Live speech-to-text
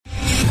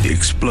The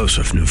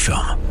explosive new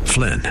film,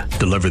 Flynn,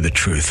 deliver the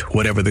truth,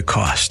 whatever the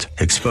cost,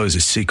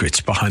 exposes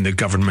secrets behind the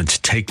government's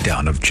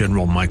takedown of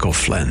General Michael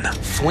Flynn.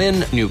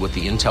 Flynn knew what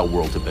the intel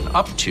world had been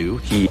up to.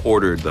 He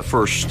ordered the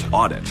first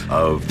audit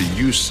of the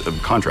use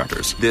of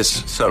contractors.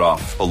 This set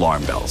off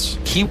alarm bells.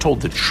 He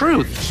told the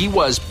truth. He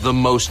was the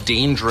most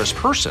dangerous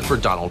person for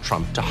Donald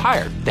Trump to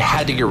hire. They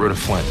had to get rid of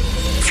Flynn.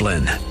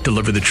 Flynn,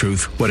 deliver the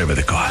truth, whatever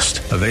the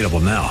cost. Available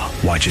now.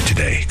 Watch it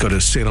today. Go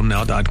to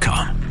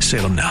salemnow.com.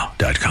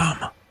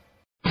 salemnow.com.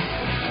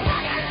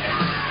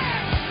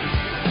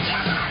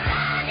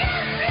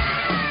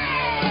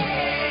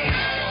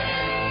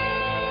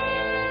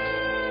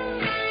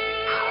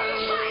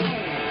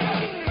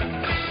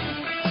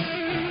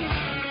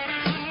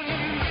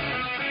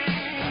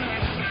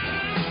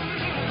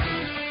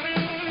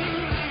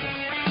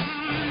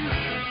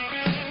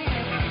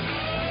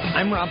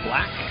 I'm Rob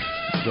Black.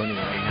 Joining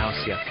me right now,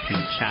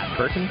 CFP Chad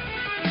Burton.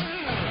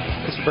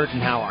 Mr. Burton,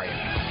 how are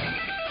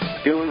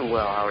you? Doing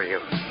well. How are you?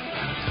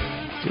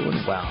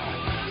 Doing well.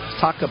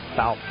 Let's talk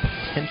about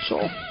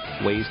potential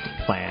ways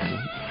to plan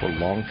for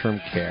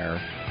long-term care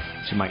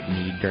that you might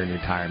need during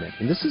retirement.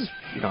 And this is,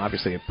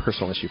 obviously a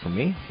personal issue for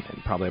me,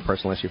 and probably a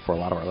personal issue for a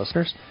lot of our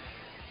listeners.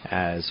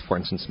 As, for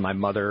instance, my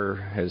mother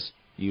has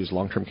used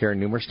long-term care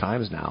numerous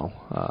times now.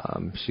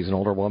 She's an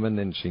older woman,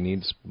 and she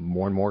needs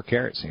more and more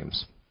care, it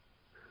seems.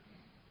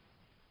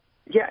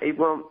 Yeah,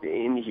 well,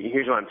 and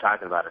here's what I'm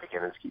talking about.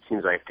 Again, it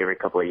seems like every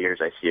couple of years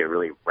I see a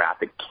really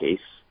rapid case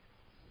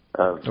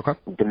of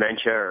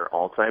dementia or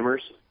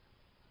Alzheimer's.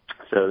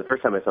 So the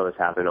first time I saw this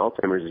happen,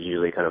 Alzheimer's is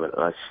usually kind of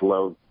a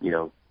slow,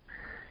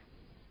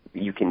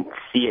 you can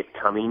see it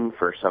coming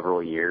for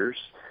several years.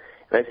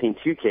 And I've seen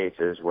two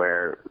cases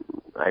where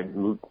I,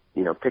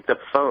 picked up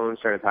the phone,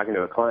 started talking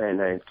to a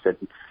client, and I said,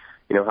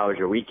 how was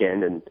your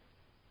weekend? And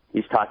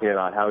he's talking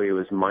about how he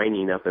was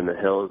mining up in the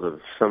hills of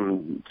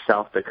some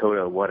South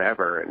Dakota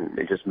whatever, and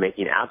it just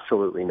making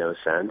absolutely no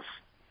sense.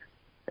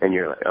 And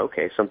you're like,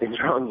 okay, something's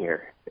wrong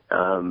here.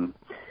 So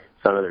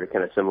another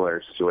kind of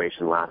similar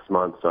situation last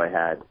month. So I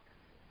had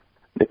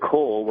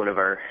Nicole, one of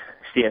our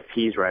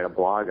CFPs, write a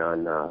blog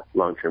on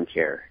long-term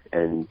care,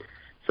 and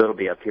so it'll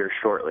be up here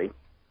shortly,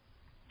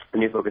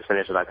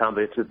 newfocusfinancial.com.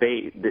 But it's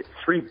the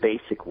three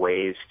basic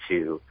ways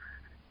to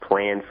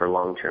plan for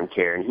long-term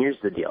care. And here's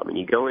the deal.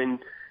 You go in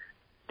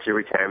to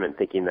retirement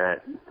thinking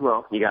that,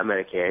 you got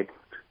Medicaid,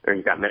 or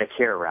you got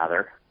Medicare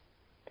rather,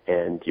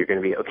 and you're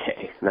going to be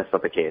okay. And that's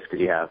not the case, because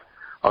you have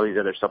all these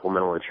other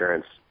supplemental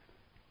insurance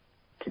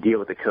to deal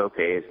with the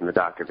copays and the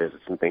doctor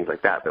visits and things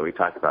like that we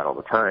talk about all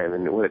the time.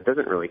 And what it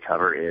doesn't really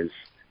cover is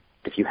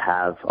if you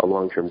have a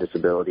long-term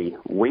disability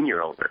when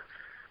you're older.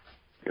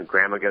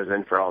 Grandma goes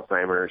in for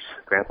Alzheimer's,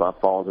 grandpa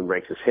falls and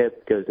breaks his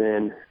hip, goes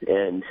in,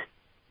 and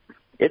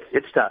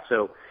it's tough.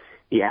 So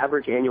the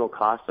average annual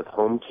cost of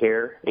home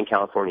care in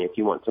California, if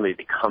you want somebody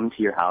to come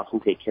to your house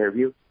and take care of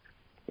you,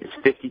 is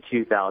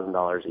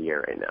 $52,000 a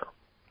year right now.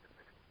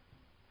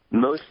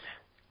 Most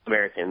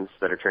Americans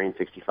that are turning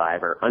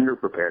 65 are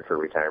underprepared for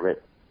retirement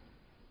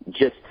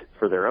just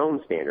for their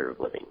own standard of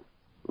living,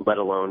 let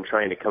alone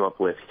trying to come up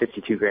with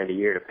 $52,000 a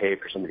year to pay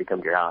for somebody to come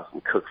to your house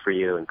and cook for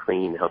you and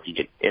clean and help you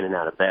get in and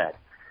out of bed.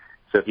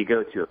 So if you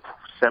go to a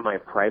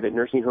semi-private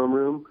nursing home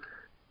room,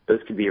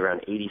 those could be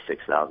around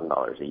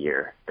 $86,000 a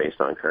year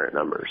based on current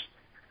numbers.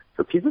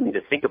 So people need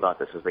to think about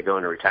this as they go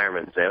into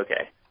retirement and say,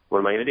 okay, what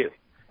am I going to do?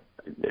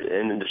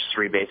 And then there's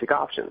three basic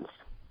options.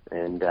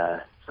 And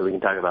so we can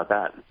talk about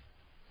that.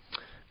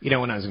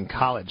 When I was in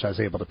college, I was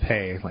able to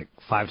pay like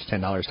 $5 to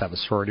 $10 to have a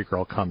sorority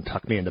girl come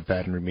tuck me into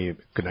bed and read me a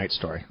goodnight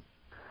story.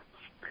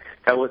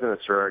 That wasn't a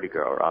sorority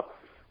girl, Rob.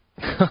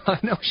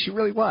 No, she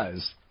really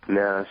was.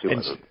 No, she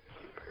wasn't.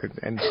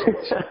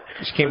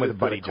 She came with a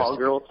buddy. Call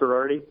girl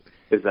sorority?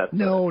 Is that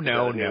No.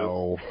 Don't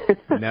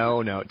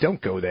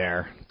go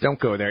there. Don't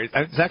go there.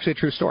 It's actually a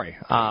true story.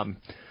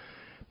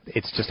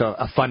 It's just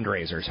a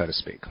fundraiser, so to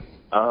speak.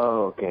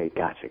 Oh, okay.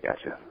 Gotcha.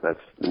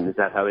 Is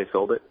that how they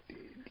sold it?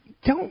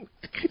 Good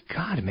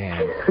God,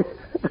 man.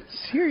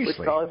 Seriously.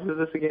 Which college is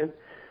this again?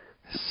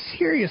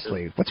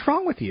 Seriously. What's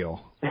wrong with you?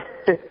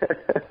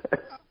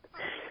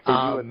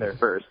 You went there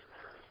first.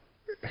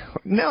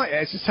 No, I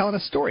was just telling a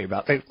story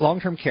about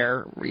long-term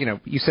care.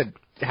 You said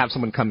have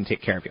someone come and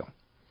take care of you.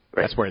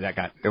 Right. That's where that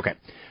got. Okay.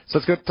 So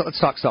let's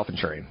talk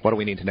self-insuring. What do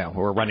we need to know?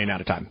 We're running out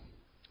of time.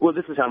 Well,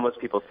 this is how most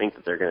people think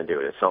that they're going to do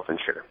it, is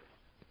self-insure.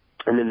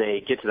 And then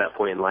they get to that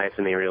point in life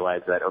and they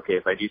realize that, okay,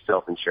 if I do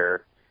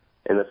self-insure,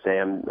 and let's say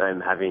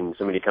I'm having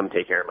somebody come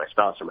take care of my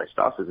spouse, or my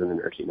spouse is in a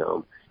nursing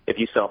home, if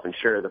you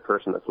self-insure, the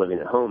person that's living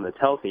at home that's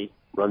healthy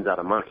runs out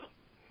of money.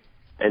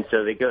 And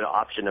so they go to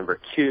option number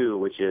 2,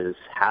 which is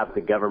have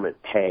the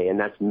government pay, and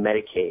that's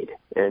Medicaid.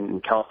 And in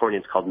California,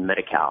 it's called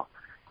Medi-Cal.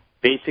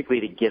 Basically,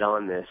 to get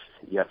on this,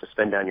 you have to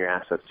spend down your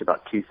assets to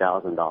about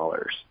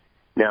 $2,000.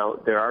 Now,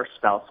 there are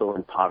spousal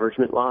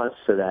impoverishment laws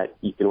so that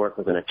you can work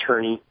with an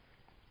attorney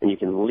and you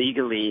can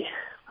legally,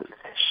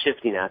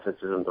 shifting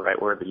assets isn't the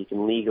right word, but you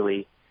can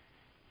legally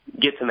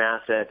get some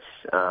assets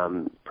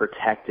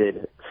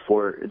protected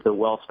for the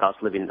well spouse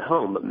living at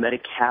home. But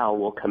Medi-Cal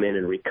will come in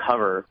and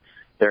recover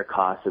their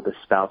costs of the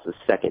spouse's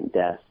second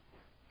death.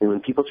 And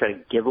when people try to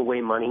give away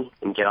money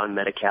and get on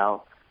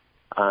Medi-Cal,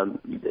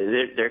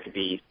 there could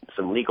be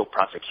some legal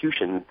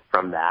prosecution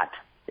from that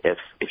if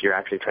you're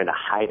actually trying to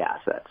hide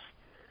assets.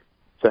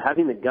 So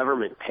having the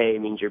government pay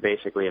means you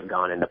basically have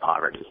gone into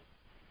poverty,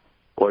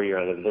 or you're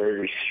on a very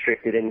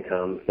restricted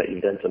income that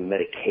you've done some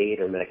Medicaid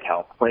or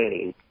Medi-Cal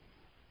planning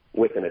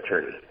with an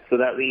attorney. So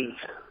that leaves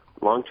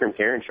long-term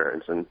care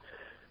insurance. And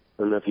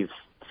I don't know if you've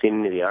seen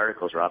any of the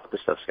articles, Rob, but this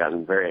stuff's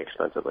gotten very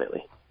expensive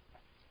lately.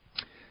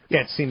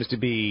 Yeah, it seems to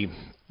be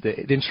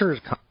the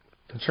insurance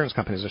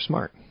companies are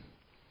smart.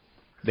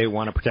 They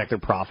want to protect their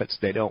profits.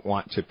 They don't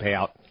want to pay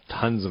out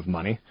tons of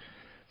money.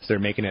 So they're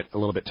making it a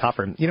little bit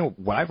tougher. And, you know,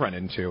 what I've run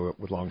into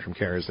with long-term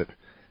care is that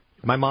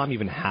my mom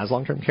even has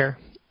long-term care.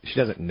 She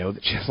doesn't know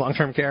that she has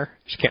long-term care.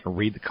 She can't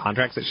read the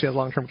contracts that she has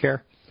long-term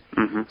care.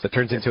 Mm-hmm. So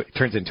it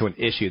turns into an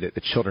issue that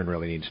the children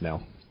really need to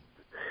know.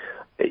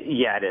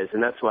 Yeah, it is.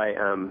 And that's why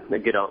a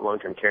good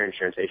long-term care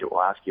insurance agent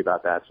will ask you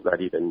about that, so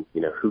that even,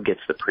 you know, who gets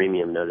the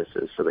premium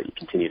notices so that you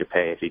continue to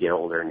pay if you get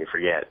older and you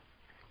forget.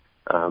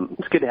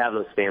 It's good to have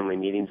those family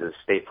meetings, those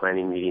estate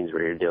planning meetings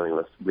where you're dealing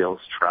with wills,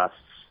 trusts,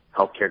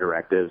 healthcare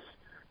directives,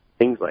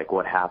 things like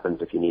what happens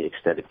if you need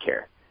extended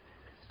care.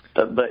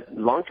 But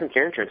long-term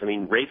care insurance, I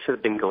mean, rates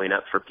have been going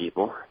up for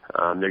people.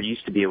 There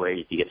used to be a way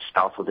you could get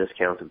spousal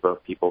discounts if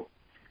both people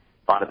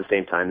bought at the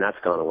same time. That's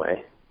gone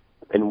away.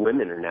 And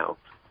women are now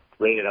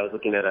rated. I was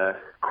looking at a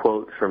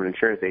quote from an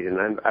insurance agent,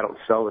 and I don't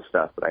sell this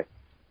stuff, but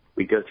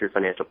we go through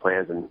financial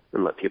plans and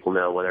let people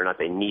know whether or not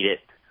they need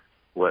it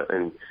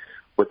and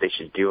what they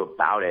should do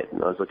about it.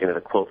 And I was looking at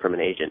a quote from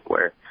an agent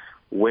where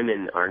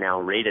women are now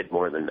rated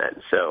more than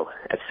men. So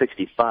at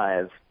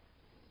 65,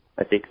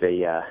 I think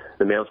the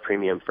male's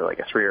premium for like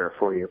a 3 or a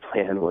 4 year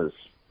plan was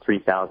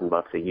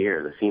 $3,000 a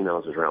year. The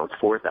females was around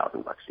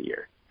 $4,000 a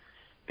year,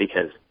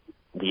 because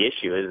the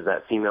issue is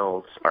that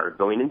females are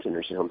going into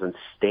nursing homes and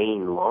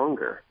staying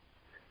longer,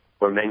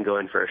 where men go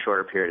in for a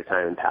shorter period of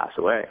time and pass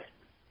away.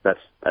 That's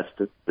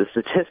the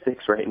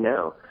statistics right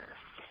now.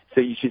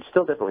 So you should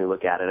still definitely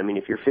look at it. I mean,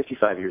 if you're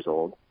 55 years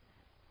old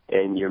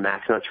and you're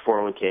maxing out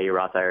your 401k, your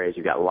Roth IRAs,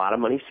 you've got a lot of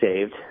money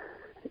saved,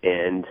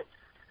 and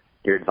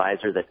your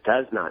advisor that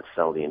does not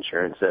sell the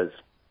insurance says,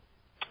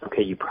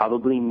 okay, you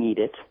probably need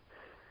it,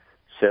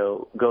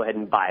 so go ahead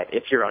and buy it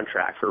if you're on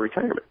track for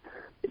retirement,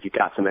 if you've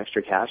got some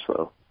extra cash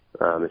flow,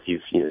 if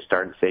you've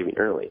started saving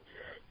early.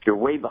 If you're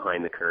way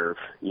behind the curve,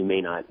 you may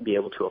not be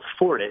able to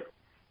afford it,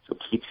 so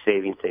keep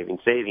saving,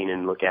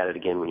 and look at it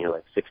again when you're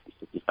like 60,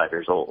 65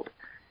 years old.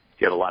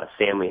 If you have a lot of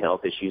family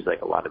health issues,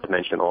 like a lot of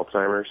dementia and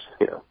Alzheimer's,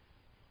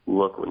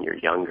 look when you're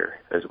younger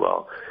as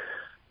well.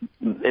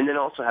 And then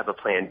also have a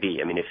plan B.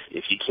 I mean,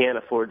 if you can't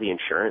afford the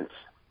insurance,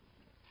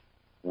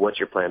 what's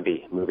your plan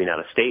B? Moving out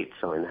of state,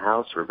 selling the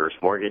house, reverse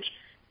mortgage.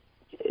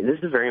 This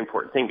is a very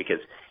important thing, because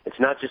it's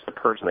not just the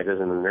person that goes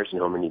into the nursing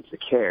home and needs the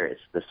care.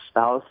 It's the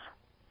spouse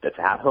that's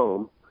at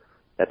home,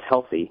 that's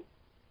healthy.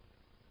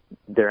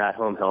 They're at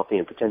home healthy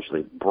and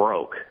potentially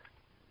broke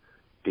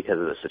because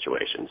of the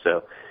situation.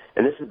 So,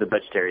 and this is the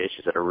budgetary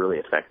issues that are really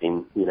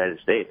affecting the United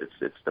States.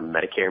 It's the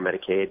Medicare,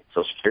 Medicaid,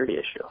 Social Security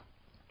issue.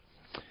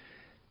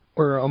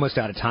 We're almost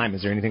out of time.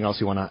 Is there anything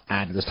else you want to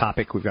add to this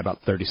topic? We've got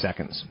about 30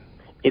 seconds.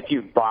 If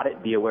you bought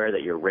it, be aware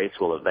that your rates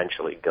will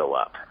eventually go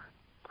up.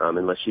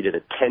 Unless you did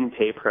a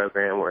 10-pay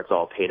program where it's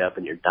all paid up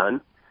and you're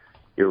done,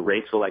 your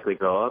rates will likely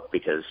go up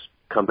because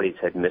companies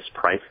had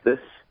mispriced this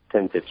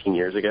 10, 15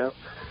 years ago.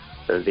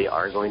 So they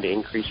are going to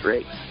increase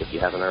rates if you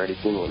haven't already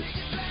seen one.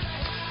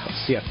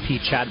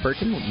 CFP Chad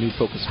Burton,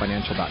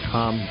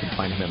 newfocusfinancial.com. You can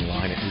find him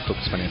online at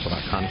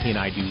newfocusfinancial.com. He and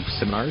I do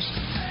seminars.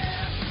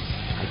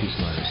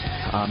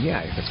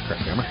 Yeah, that's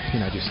correct, grammar.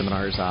 I do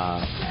seminars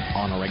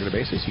on a regular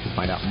basis. You can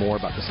find out more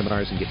about the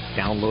seminars and get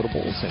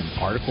downloadables and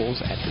articles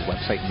at the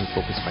website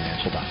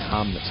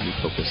newfocusfinancial.com. That's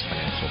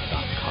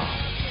newfocusfinancial.com.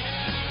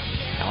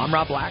 Now, I'm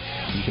Rob Black.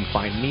 You can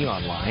find me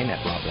online at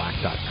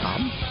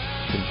robblack.com.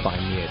 You can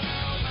find me at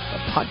a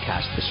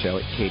podcast of the show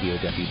at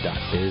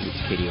kdow.biz.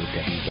 It's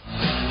kdow.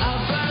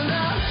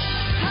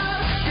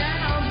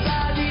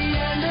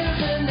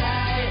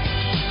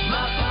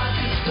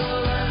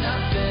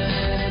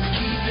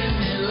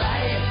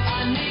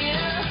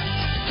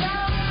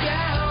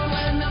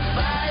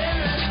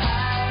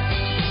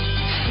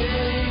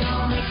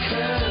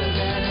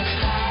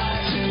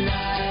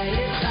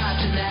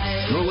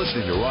 You're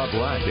listening to Rob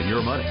Black and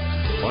Your Money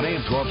on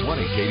AM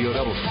 1220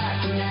 KDOW.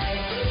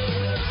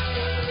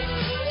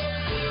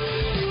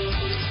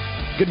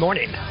 Good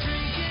morning.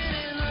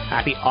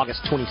 Happy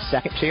August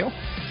 22nd to you.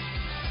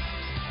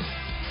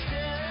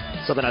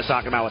 Something I was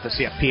talking about with the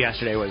CFP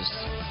yesterday was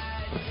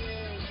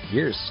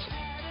years.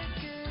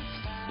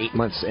 8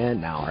 months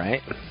in now,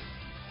 right?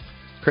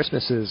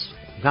 Christmas is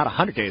not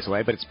 100 days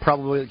away, but it's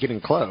probably getting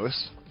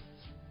close.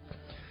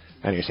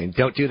 And you're saying,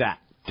 don't do that.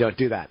 Don't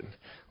do that.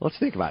 Let's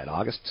think about it.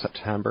 August,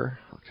 September,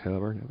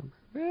 October,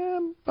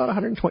 November. About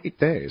 120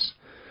 days.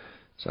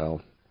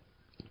 So,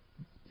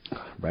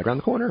 right around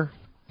the corner.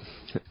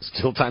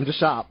 Still time to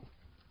shop.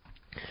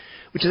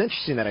 Which is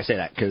interesting that I say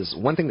that, because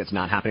one thing that's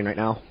not happening right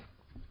now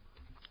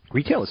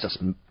Retail is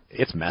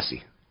it's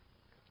messy.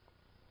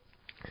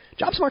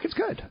 Jobs market's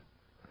good.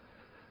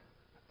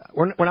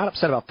 We're not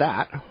upset about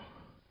that.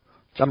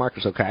 Job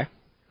market's okay.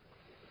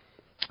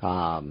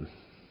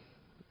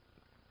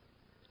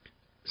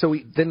 So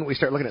we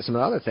start looking at some of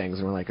the other things,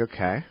 and we're like,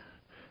 okay,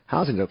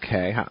 housing's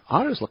okay.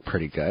 Autos look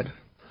pretty good.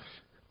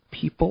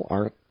 People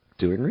aren't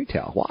doing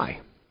retail. Why?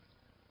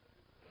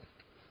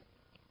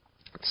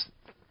 It's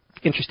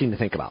interesting to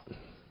think about.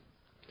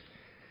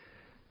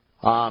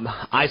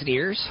 Eyes and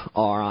ears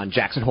are on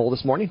Jackson Hole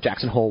this morning,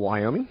 Jackson Hole,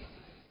 Wyoming.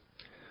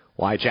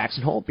 Why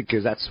Jackson Hole?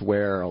 Because that's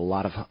where a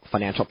lot of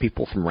financial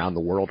people from around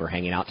the world are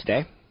hanging out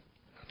today.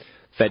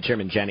 Fed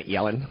Chairman Janet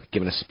Yellen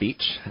giving a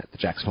speech at the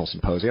Jackson Hole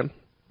Symposium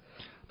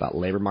about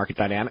labor market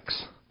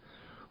dynamics.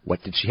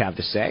 What did she have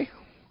to say?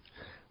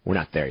 We're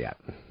not there yet.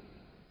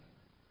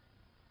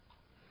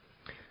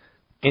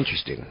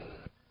 Interesting.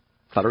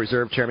 Federal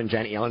Reserve Chairman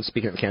Janet Yellen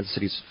speaking at Kansas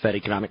City's Fed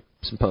Economic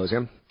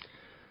Symposium.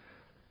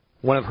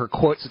 One of her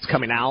quotes that's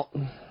coming out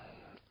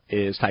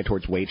is tied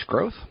towards wage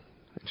growth.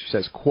 She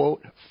says,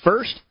 quote,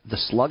 "First, the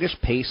sluggish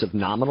pace of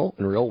nominal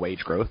and real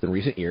wage growth in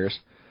recent years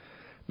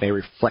may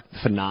reflect the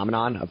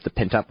phenomenon of the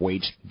pent-up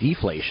wage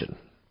deflation."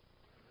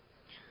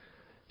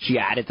 She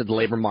added that the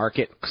labor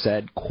market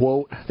said,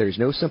 quote, "There's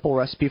no simple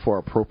recipe for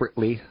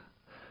appropriate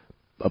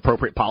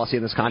policy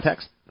in this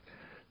context.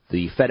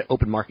 The Fed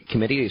Open Market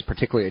Committee is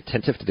particularly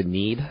attentive to the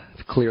need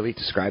to clearly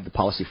describe the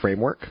policy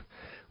framework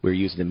we're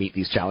using to meet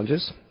these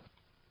challenges."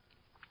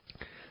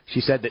 She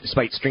said that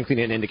despite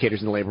strengthening indicators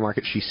in the labor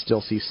market, she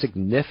still sees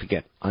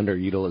significant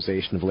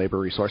underutilization of labor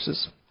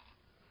resources.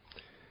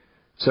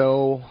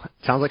 So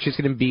it sounds like she's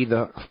going to be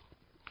the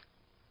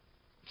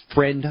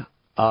friend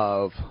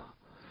of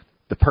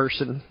the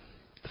person,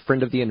 the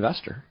friend of the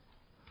investor.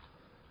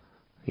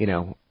 You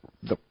know,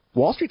 the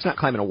Wall Street's not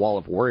climbing a wall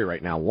of worry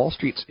right now. Wall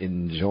Street's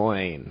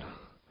enjoying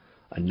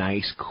a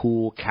nice,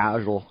 cool,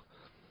 casual,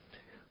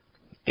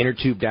 inner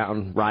tube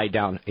down, ride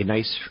down, a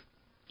nice,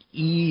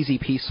 easy,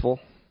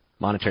 peaceful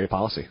monetary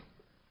policy.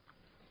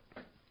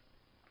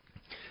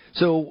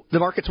 So the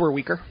markets were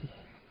weaker.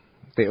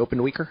 They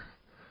opened weaker,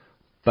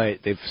 but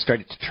they've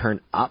started to turn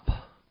up.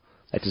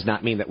 That does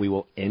not mean that we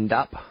will end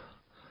up.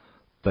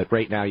 But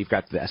right now you've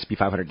got the S&P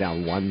 500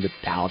 down 1, the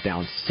Dow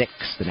down 6,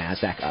 the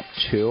NASDAQ up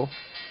 2.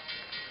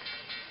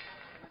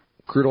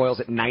 Crude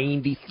oil's at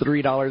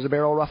 $93 a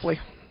barrel roughly.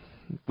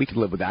 We could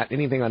live with that.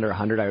 Anything under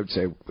 100 I would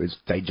say is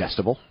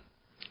digestible.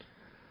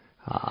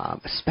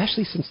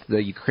 Especially since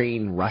the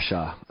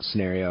Ukraine-Russia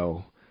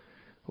scenario,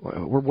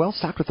 we're well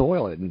stocked with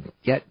oil, and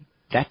yet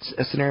that's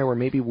a scenario where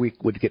maybe we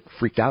would get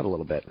freaked out a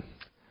little bit.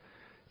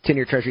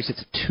 10-year Treasury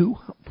sits at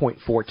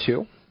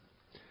 2.42%.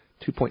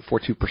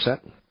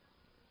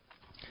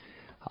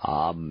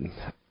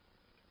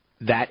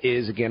 That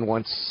is, again,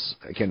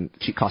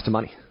 cheap cost of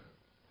money.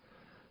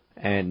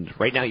 And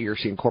right now you're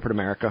seeing corporate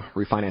America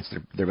refinance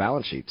their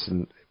balance sheets.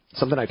 And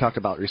something I talked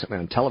about recently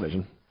on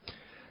television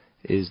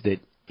is that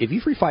if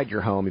you've refied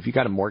your home, if you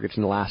got a mortgage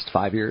in the last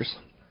 5 years,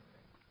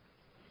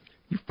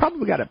 you've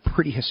probably got a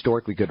pretty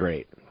historically good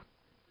rate.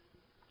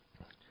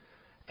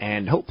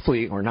 And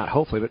hopefully, or not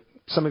hopefully, but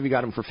some of you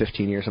got them for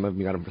 15 years, some of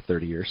you got them for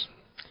 30 years.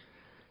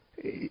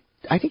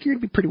 I think you're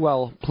going to be pretty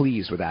well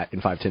pleased with that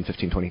in 5, 10,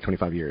 15, 20,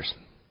 25 years.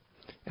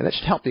 And that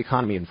should help the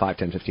economy in 5,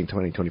 10, 15,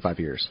 20, 25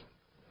 years.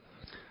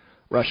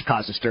 Russia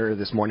caused a stir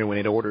this morning when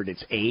it ordered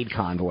its aid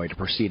convoy to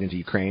proceed into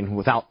Ukraine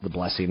without the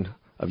blessing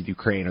of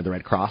Ukraine or the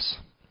Red Cross.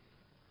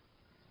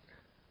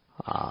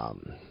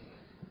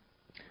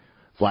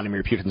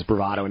 Vladimir Putin's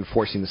bravado in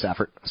forcing this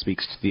effort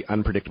speaks to the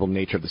unpredictable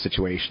nature of the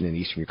situation in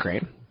eastern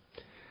Ukraine.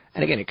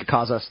 And again, it could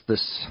cause us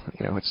this,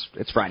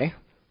 it's Friday.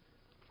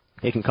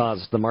 It can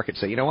cause the market to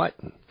say, you know what,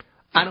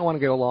 I don't want to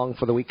go along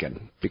for the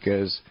weekend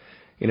because,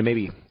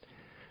 maybe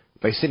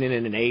by sitting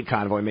in an aid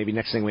convoy, maybe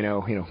next thing we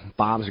know,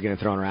 bombs are getting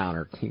thrown around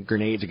or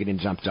grenades are getting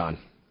jumped on.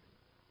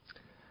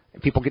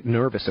 And people get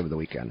nervous over the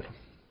weekend.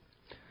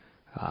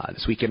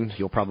 This weekend,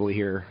 you'll probably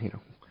hear,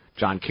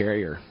 John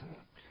Kerry or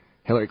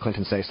Hillary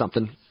Clinton say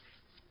something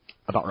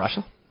about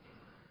Russia.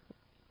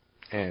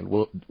 And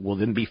we'll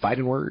then be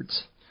fighting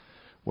words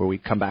where we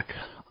come back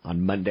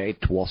on Monday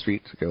to Wall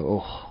Street to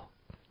go,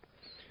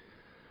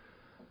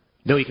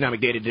 No economic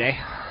data today.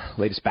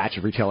 Latest batch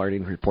of retail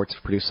earnings reports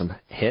have produced some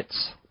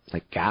hits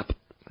like Gap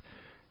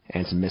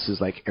and some misses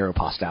like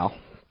Aeropostale.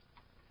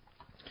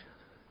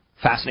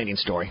 Fascinating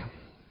story.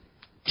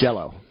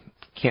 Jell-O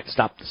can't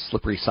stop the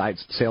slippery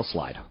sales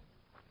slide.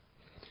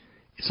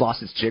 It's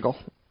lost its jiggle,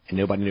 and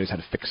nobody knows how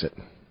to fix it.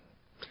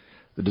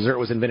 The dessert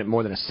was invented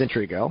more than a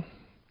century ago.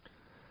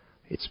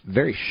 It's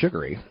very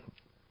sugary,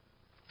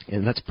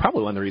 and that's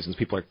probably one of the reasons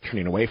people are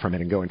turning away from it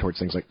and going towards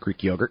things like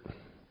Greek yogurt.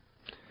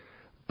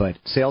 But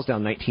sales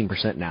down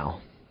 19%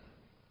 now.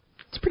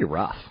 It's pretty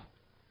rough.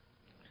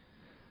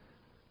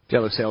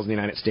 Jell-O sales in the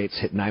United States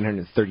hit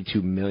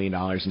 $932 million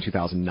in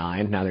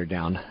 2009. Now they're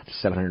down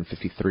to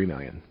 $753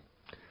 million.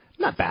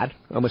 Not bad.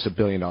 Almost $1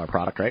 billion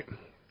product, right?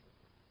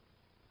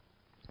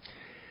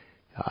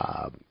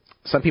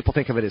 Some people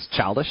think of it as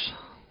childish.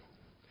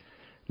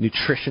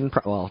 Nutrition,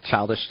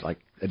 childish, like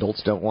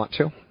adults don't want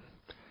to.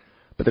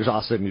 But there's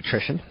also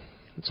nutrition.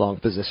 It's long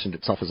positioned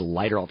itself as a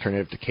lighter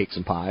alternative to cakes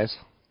and pies.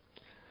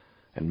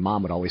 And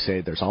Mom would always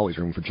say there's always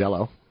room for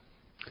Jell-O.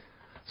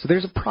 So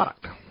there's a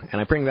product. And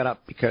I bring that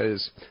up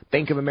because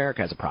Bank of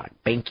America has a product,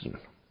 banking.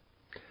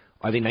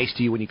 Are they nice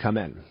to you when you come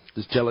in?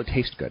 Does Jell-O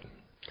taste good?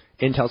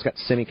 Intel's got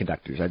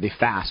semiconductors. Are they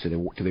fast? Do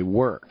they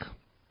work?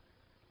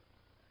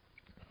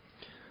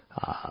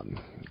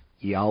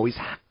 You always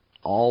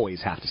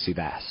have to see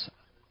that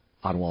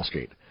on Wall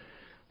Street.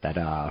 That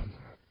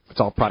it's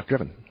all product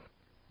driven.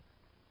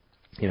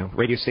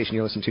 Radio station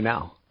you listen to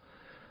now,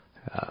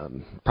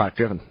 product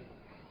driven.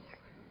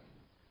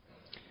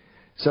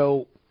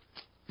 So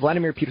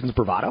Vladimir Putin's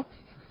bravado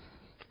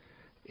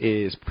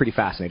is pretty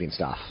fascinating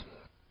stuff.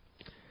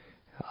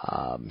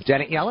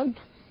 Janet Yellen?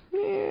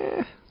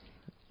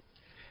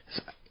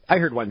 I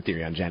heard one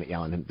theory on Janet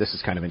Yellen, and this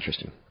is kind of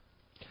interesting.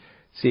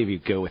 See if you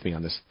go with me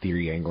on this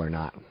theory angle or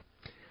not.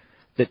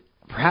 That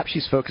perhaps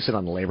she's focusing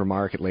on the labor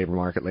market,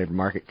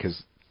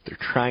 because they're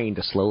trying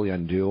to slowly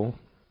undo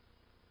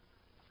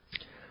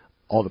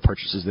all the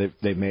purchases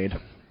they've made.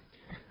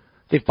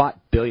 They've bought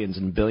billions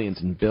and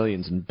billions and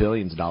billions and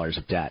billions of dollars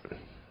of debt.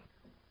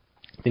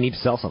 They need to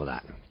sell some of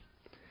that.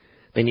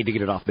 They need to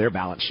get it off their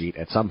balance sheet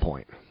at some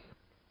point.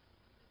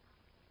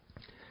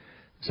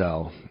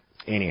 So,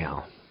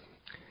 anyhow,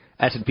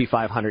 S&P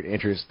 500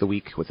 enters the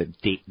week with a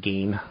date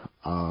gain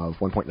of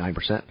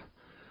 1.9%.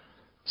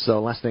 So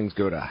unless things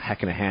go to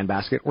heck in a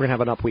handbasket, we're going to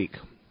have an up week.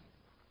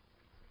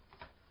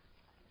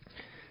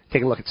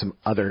 Take a look at some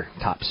other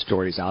top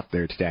stories out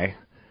there today.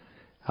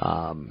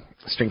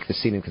 Strength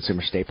is seen in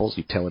consumer staples,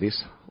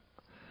 utilities.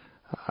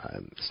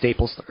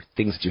 Staples are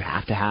things that you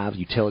have to have.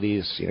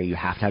 Utilities, you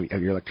have to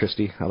have your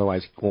electricity.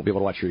 Otherwise, you won't be able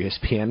to watch your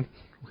ESPN,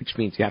 which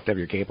means you have to have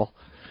your cable,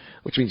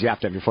 which means you have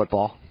to have your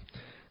football.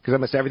 Because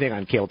almost everything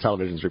on cable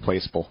television is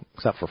replaceable,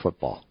 except for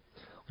football,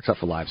 except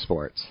for live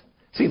sports.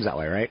 Seems that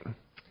way, right?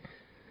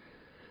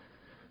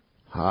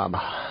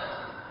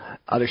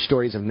 Other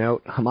stories of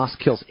note, Hamas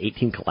kills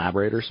 18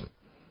 collaborators.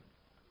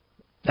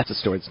 That's a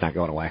story that's not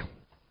going away.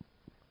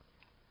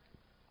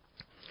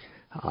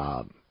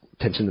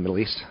 Tension in the Middle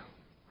East.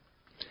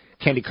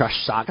 Candy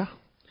Crush Saga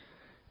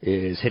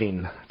is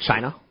hitting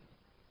China.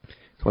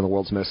 It's one of the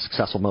world's most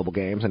successful mobile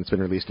games, and it's been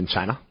released in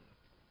China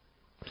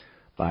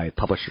by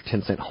publisher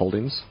Tencent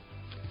Holdings.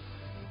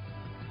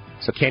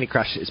 So Candy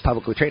Crush is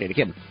publicly traded.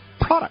 Again,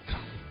 product.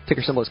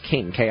 Ticker symbol is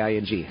King,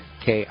 K-I-N-G.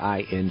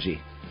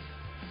 K-I-N-G.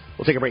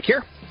 We'll take a break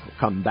here. We'll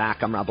come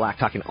back. I'm Rob Black,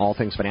 talking all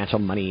things financial,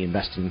 money,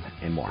 investing,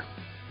 and more.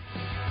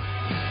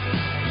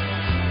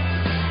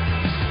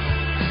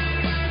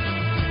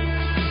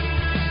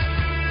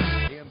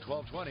 AM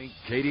 1220,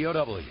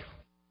 KDOW.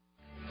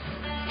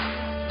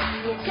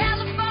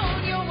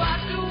 California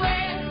washed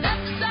away,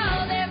 left us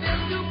all there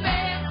built to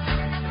bear.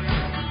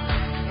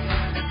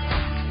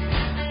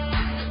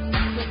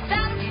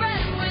 Without a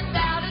friend,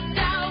 without a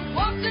doubt,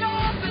 walked it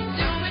off and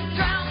do it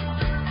drown.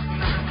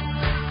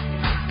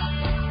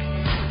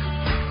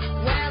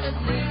 Well, at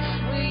least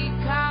we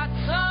caught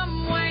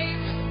some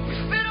waves. We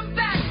spit them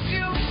back to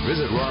you.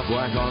 Visit Rob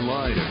Black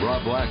online at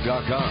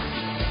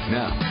robblack.com.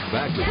 Now,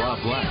 back to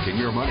Rob Black and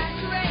Your Money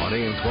on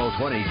AM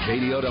 1220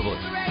 KDOW.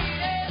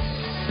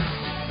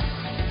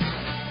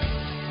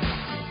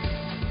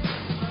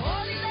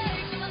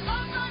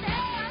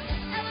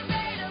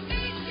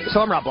 So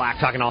I'm Rob Black,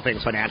 talking all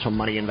things financial,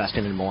 money,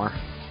 investing, and more.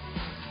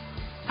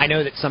 I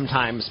know that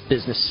sometimes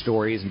business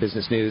stories and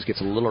business news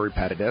gets a little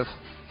repetitive.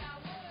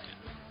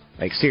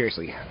 Like,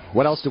 seriously,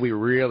 what else do we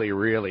really,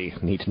 really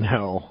need to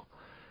know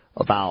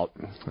about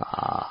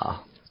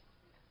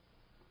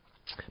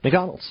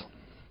McDonald's?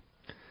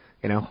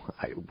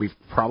 We've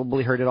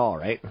probably heard it all,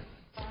 right?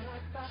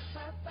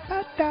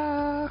 But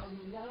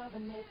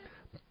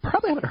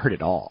probably haven't heard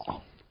it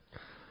all.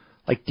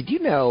 Like, did you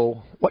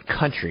know, what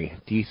country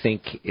do you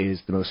think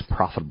is the most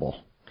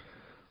profitable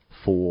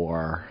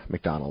for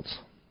McDonald's?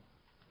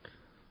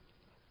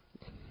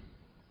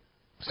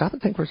 Stop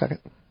and think for a second.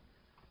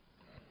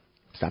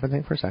 It's going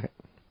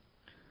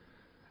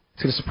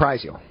to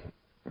surprise you.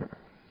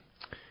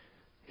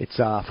 It's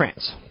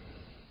France.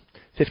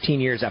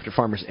 15 years after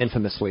farmers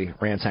infamously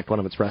ransacked one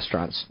of its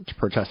restaurants to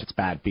protest its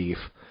bad beef,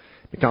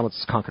 McDonald's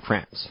has conquered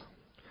France.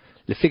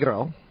 Le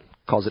Figaro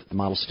calls it the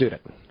model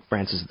student.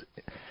 France is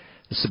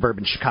the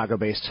suburban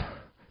Chicago-based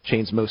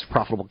chain's most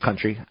profitable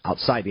country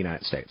outside the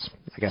United States.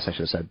 I guess I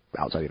should have said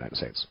outside the United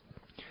States.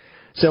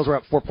 Sales were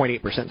up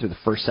 4.8% through the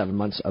first 7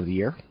 months of the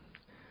year.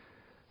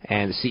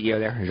 And the CEO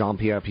there,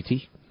 Jean-Pierre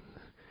Petit,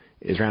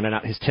 is rounding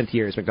out his 10th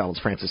year as McDonald's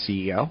France's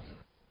CEO.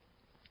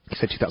 He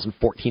said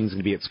 2014 is going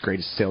to be its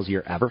greatest sales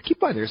year ever. Keep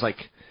in mind, there's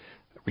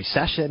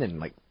recession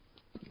and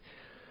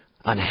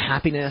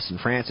unhappiness in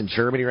France and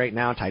Germany right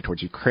now, tied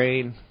towards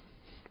Ukraine.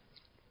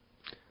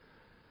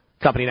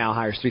 The company now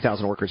hires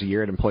 3,000 workers a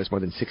year and employs more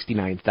than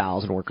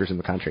 69,000 workers in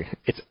the country.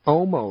 It's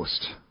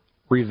almost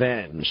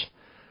revenge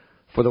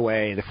for the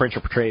way the French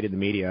are portrayed in the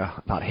media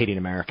about hating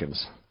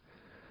Americans.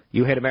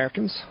 You hate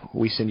Americans,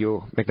 we send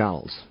you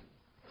McDonald's.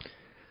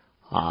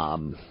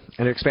 And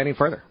they're expanding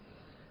further.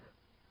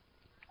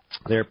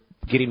 They're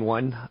getting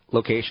one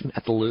location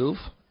at the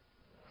Louvre.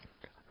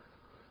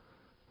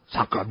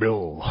 Sacre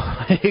bleu.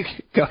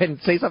 Go ahead and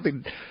say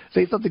something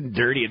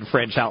dirty in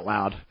French out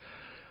loud.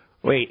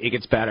 Wait, it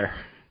gets better.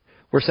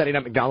 We're setting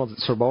up McDonald's at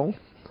Sorbonne,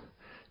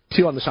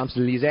 2 on the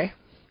Champs-Élysées,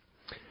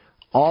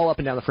 all up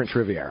and down the French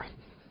Riviera.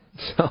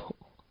 So,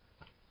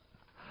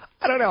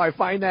 I don't know. I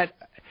find that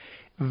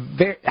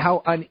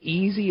how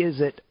uneasy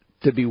is it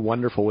to be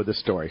wonderful with this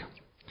story?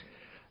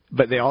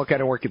 But they all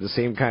kind of work at the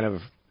same kind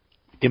of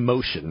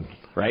emotion,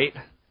 right?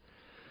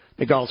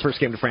 McDonald's first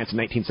came to France in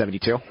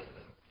 1972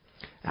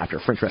 after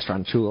a French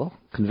restaurateur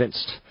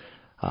convinced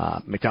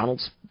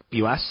McDonald's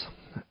U.S.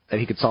 that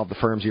he could solve the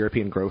firm's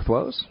European growth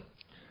woes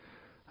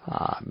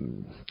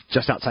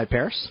just outside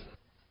Paris.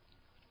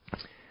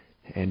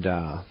 And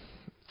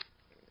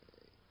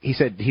he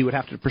said he would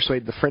have to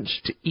persuade the French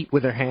to eat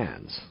with their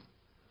hands.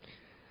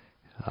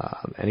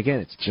 And again,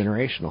 it's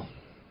generational.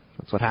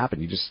 That's what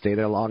happened. You just stay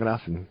there long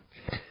enough and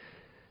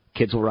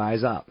kids will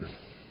rise up.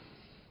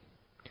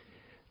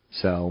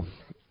 So,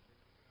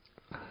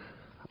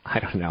 I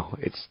don't know.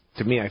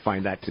 To me, I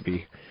find that to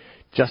be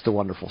just a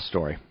wonderful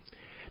story.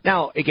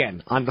 Now,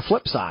 again, on the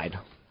flip side,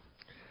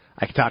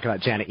 I could talk about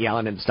Janet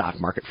Yellen and the stock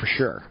market for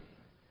sure.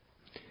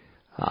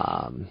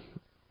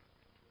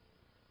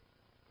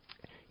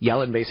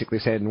 Yellen basically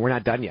said, we're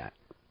not done yet.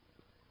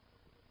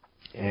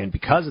 And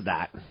because of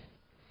that,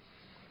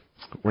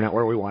 we're not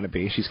where we want to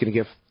be. She's going to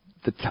give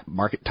the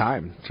market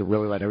time to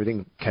really let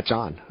everything catch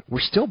on.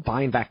 We're still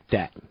buying back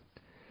debt.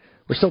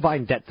 We're still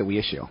buying debt that we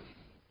issue,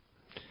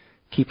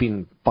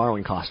 keeping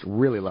borrowing costs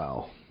really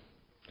low.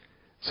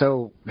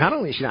 So not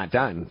only is she not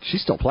done,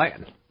 she's still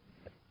playing.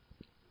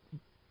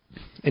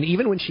 And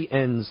even when she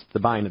ends the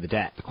buying of the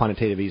debt, the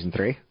quantitative easing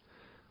 3,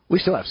 we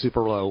still have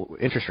super low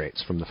interest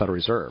rates from the Federal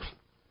Reserve.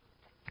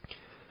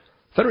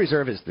 Federal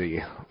Reserve is the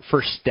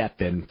first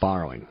step in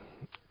borrowing.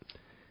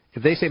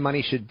 If they say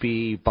money should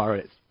be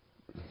borrowed at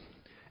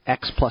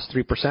X plus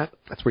 3%,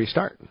 that's where you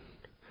start.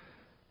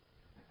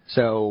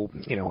 So,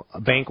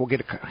 a bank will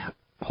get a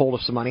hold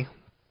of some money,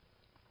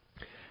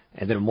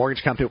 and then a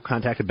mortgage company will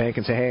contact a bank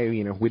and say, hey,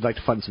 we'd like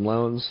to fund some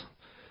loans.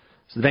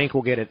 So the bank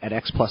will get it at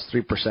X plus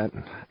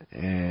 3%,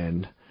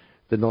 and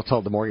then they'll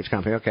tell the mortgage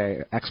company, okay,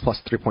 X plus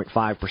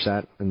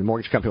 3.5%, and the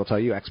mortgage company will tell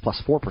you X plus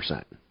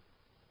 4%.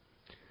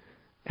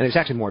 And there's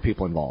actually more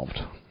people involved,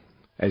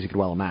 as you could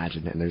well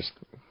imagine, and there's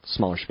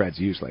smaller spreads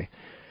usually.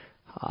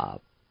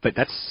 But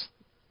that's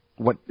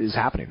what is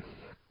happening.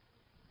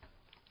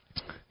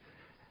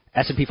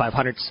 S&P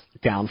 500's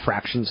down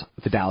fractions.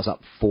 The Dow's up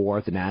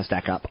 4. The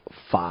NASDAQ up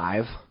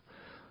 5.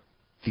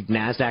 The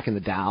NASDAQ and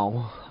the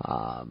Dow,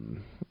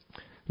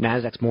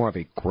 NASDAQ's more of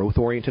a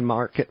growth-oriented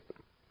market.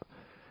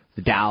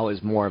 The Dow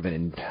is more of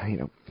an,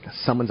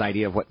 someone's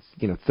idea of what,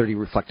 30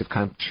 reflective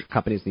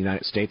companies in the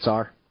United States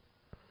are.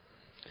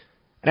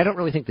 And I don't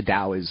really think the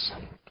Dow is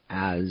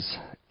as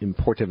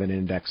important of an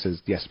index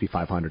as the S&P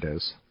 500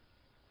 is.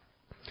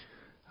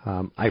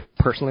 I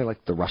personally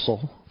like the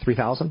Russell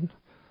 3000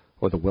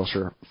 or the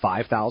Wilshire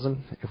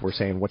 5000, if we're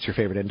saying what's your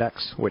favorite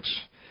index, which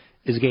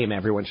is a game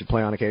everyone should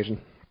play on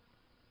occasion.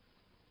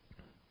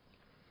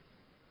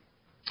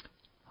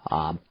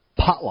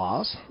 Pot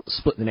laws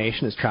split the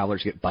nation as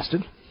travelers get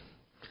busted.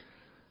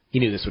 You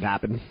knew this would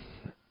happen.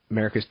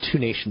 America's 2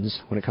 nations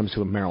when it comes to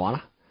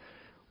marijuana,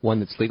 one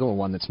that's legal and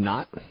one that's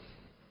not.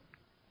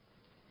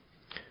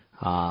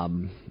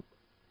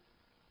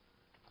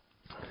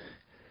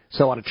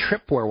 So on a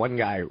trip where one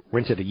guy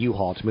rented a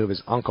U-Haul to move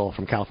his uncle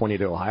from California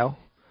to Ohio,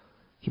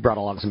 he brought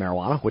along some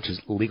marijuana, which is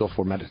legal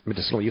for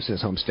medicinal use in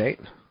his home state.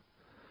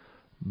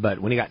 But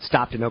when he got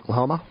stopped in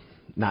Oklahoma,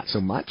 not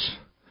so much.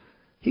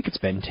 He could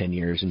spend 10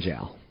 years in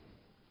jail.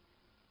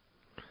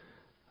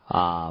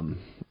 And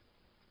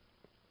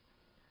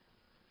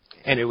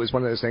it was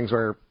one of those things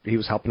where he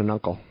was helping an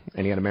uncle,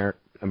 and he had a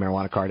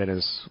marijuana card in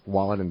his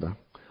wallet, and the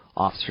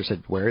officer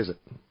said, where is it?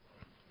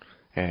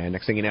 And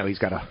next thing you know, he's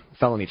got a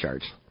felony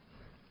charge.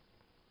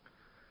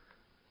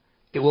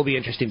 It will be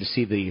interesting to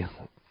see the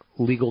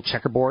legal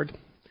checkerboard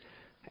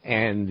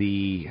and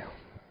the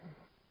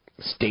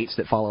states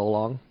that follow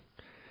along.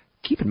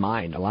 Keep in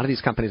mind, a lot of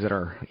these companies that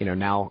are,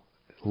 now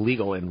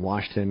legal in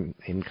Washington,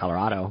 in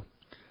Colorado,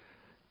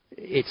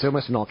 it's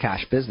almost an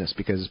all-cash business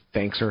because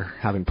banks are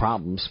having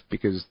problems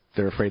because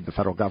they're afraid the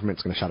federal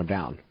government's going to shut them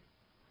down.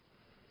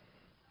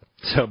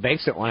 So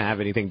banks don't want to have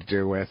anything to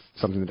do with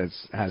something that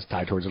has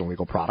tied towards an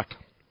illegal product.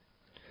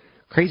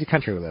 Crazy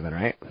country we live in,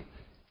 right?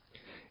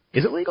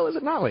 Is it legal? Is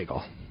it not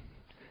legal?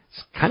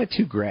 It's kind of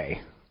too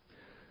gray.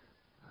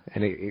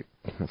 And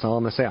that's all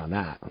I'm going to say on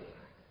that.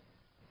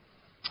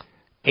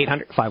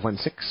 800-516-1220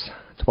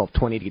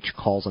 to get your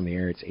calls on the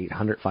air. It's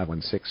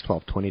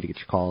 800-516-1220 to get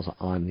your calls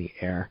on the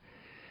air.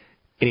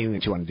 Anything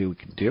that you want to do, we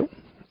can do.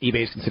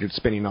 eBay is considered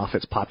spinning off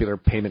its popular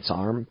payments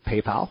arm,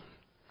 PayPal.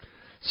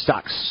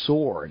 Stock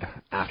soared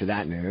after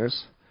that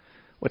news.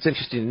 What's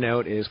interesting to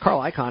note is Carl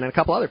Icahn and a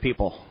couple other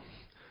people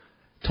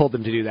told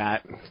them to do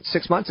that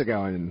 6 months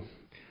ago, and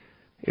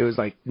it was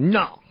like,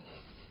 no.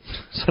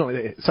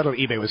 Suddenly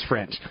eBay was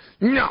French.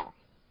 No.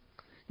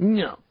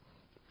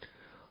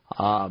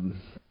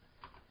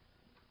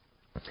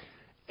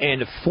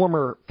 And a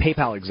former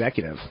PayPal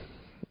executive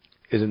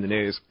is in the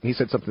news. He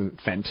said something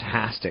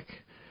fantastic.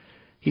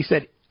 He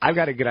said, I've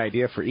got a good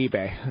idea for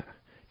eBay.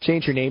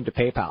 Change your name to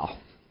PayPal.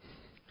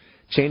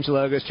 Change the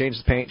logos, change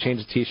the paint,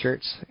 change the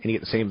T-shirts, and you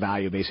get the same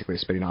value basically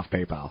spinning off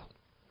PayPal.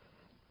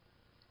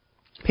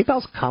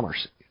 PayPal's a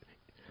commerce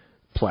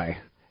play.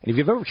 And if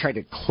you've ever tried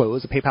to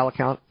close a PayPal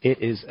account,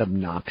 it is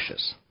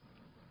obnoxious.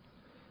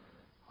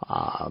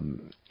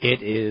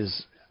 It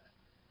is,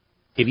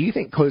 if you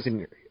think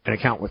closing an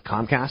account with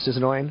Comcast is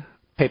annoying,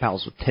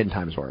 PayPal's 10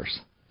 times worse.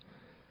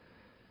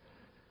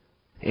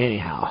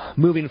 Anyhow,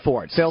 moving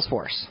forward,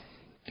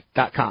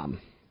 Salesforce.com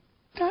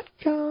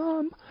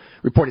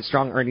reported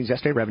strong earnings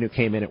yesterday. Revenue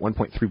came in at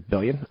 $1.3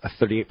 billion, a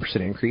 38%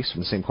 increase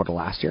from the same quarter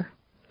last year.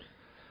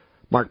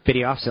 Mark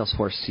Benioff,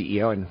 Salesforce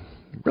CEO and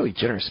really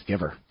generous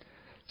giver,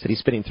 said he's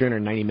spending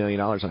 $390 million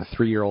on a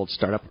 3-year-old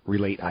startup,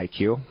 Relate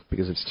IQ,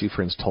 because its 2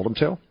 friends told him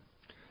to,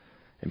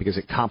 and because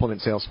it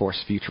complements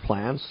Salesforce's future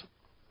plans.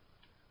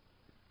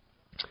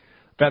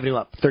 Revenue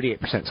up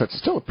 38%, so it's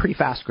still a pretty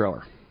fast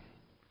grower.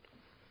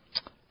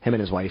 Him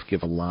and his wife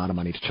give a lot of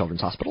money to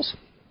children's hospitals.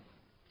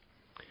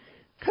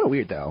 Kind of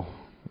weird, though.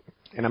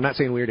 And I'm not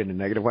saying weird in a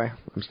negative way.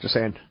 I'm just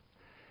saying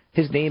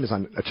his name is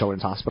on a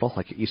children's hospital.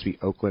 Like it used to be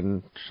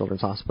Oakland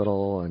Children's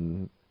Hospital,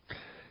 and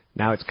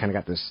now it's kind of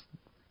got this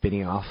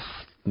Benioff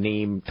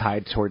name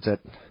tied towards it.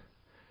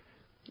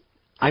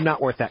 I'm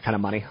not worth that kind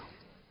of money.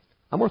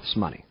 I'm worth some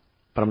money,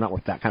 but I'm not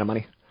worth that kind of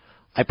money.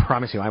 I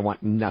promise you, I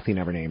want nothing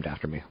ever named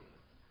after me.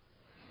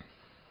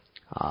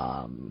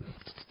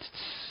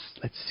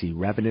 Let's see.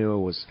 Revenue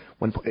was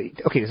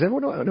okay. Does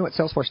everyone know what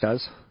Salesforce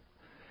does?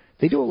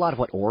 They do a lot of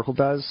what Oracle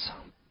does,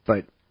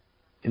 but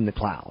in the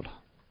cloud.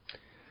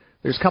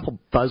 There's a couple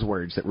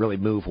buzzwords that really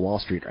move Wall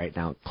Street right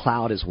now.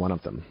 Cloud is one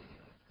of them.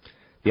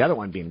 The other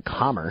one being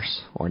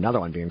commerce, or another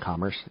one being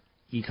commerce,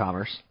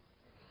 e-commerce.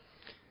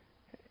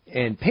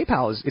 And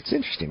PayPal it's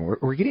interesting.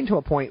 We're getting to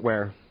a point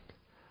where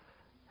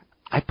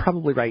I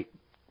probably write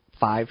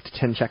 5 to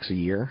 10 checks a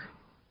year,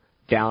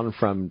 down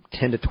from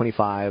 10 to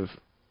 25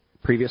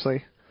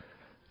 previously,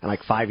 and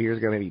like 5 years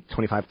ago, maybe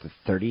 25 to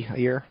 30 a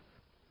year.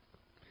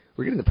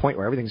 We're getting to the point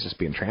where everything's just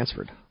being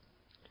transferred.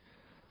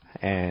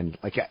 And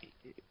like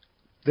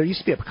there used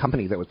to be a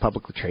company that was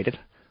publicly traded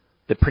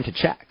that printed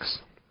checks.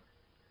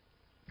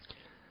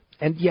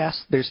 And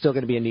yes, there's still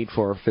going to be a need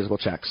for physical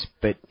checks,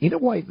 but you know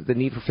why the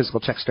need for physical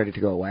checks started to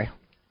go away?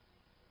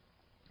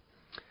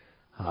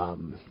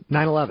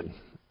 9/11.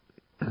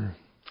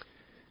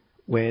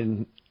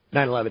 When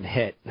 9/11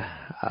 hit,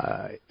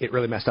 it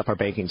really messed up our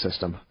banking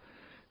system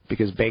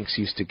because banks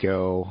used to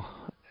go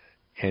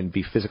and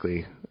be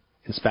physically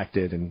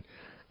inspected and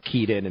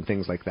keyed in and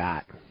things like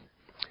that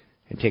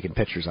and taken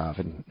pictures of,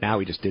 and now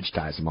we just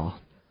digitize them all.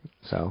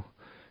 So,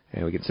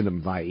 and we can send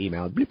them via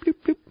email, bloop, bloop,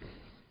 bloop,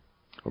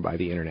 or by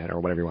the internet or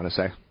whatever you want to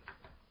say.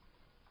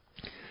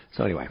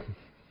 So anyway,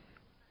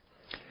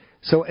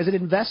 so as an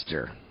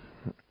investor,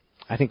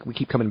 I think we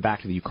keep coming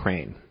back to the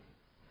Ukraine.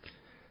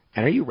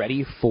 And are you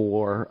ready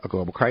for a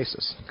global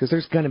crisis? Because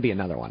there's going to be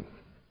another one.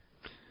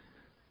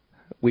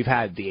 We've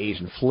had the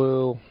Asian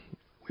flu.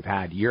 We've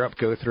had Europe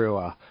go through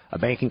a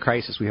banking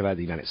crisis. We have had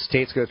the United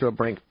States go through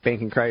a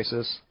banking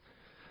crisis.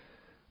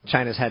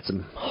 China's had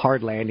some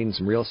hard landings,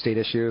 some real estate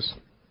issues.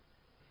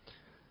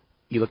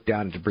 You look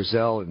down into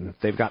Brazil, and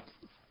they've got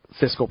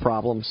fiscal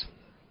problems,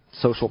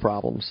 social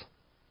problems.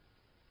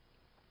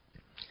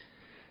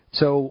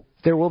 So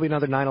there will be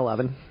another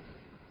 9/11.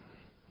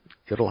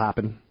 It'll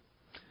happen.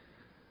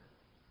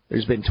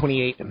 There's been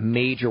 28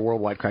 major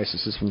worldwide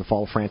crises from the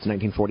fall of France in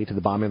 1940 to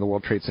the bombing of the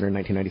World Trade Center in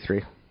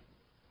 1993.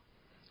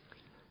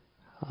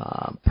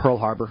 Pearl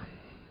Harbor.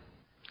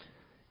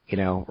 You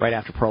know, right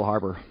after Pearl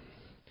Harbor,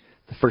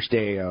 the first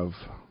day of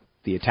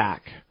the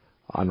attack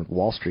on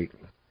Wall Street,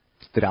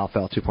 the Dow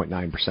fell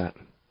 2.9%.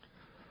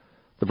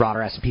 The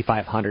broader S&P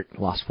 500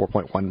 lost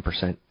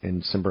 4.1% in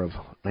December of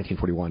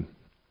 1941.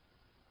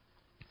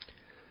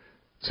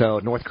 So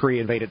North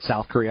Korea invaded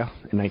South Korea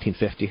in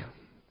 1950.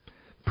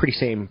 Pretty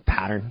same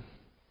pattern,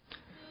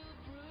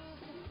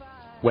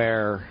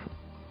 where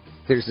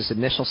there's this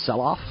initial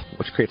sell-off,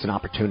 which creates an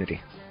opportunity.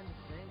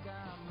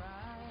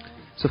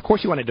 So, of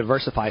course, you want to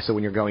diversify so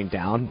when you're going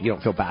down, you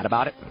don't feel bad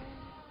about it.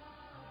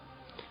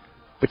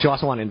 But you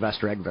also want to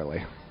invest regularly.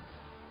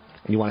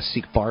 And you want to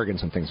seek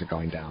bargains when things are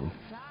going down.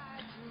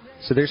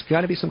 So there's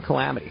got to be some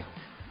calamity.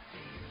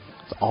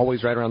 It's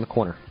always right around the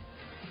corner.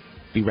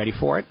 Be ready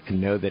for it and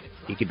know that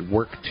it could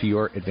work to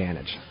your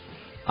advantage.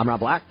 I'm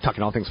Rob Black,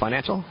 talking all things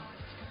financial.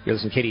 You're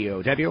listening to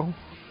KDOW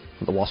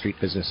from the Wall Street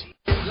Business.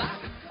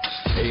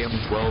 AM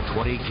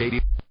 1220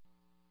 KDOW.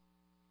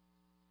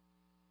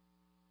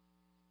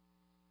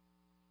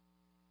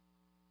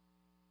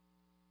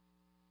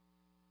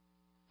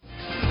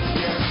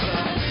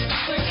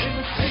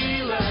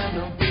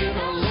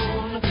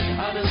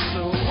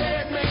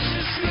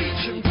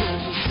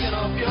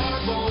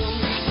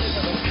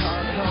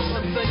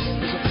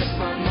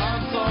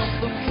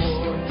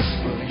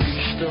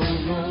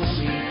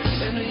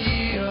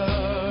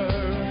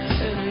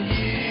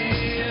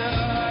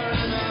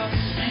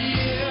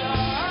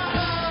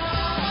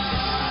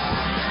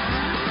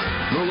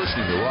 You're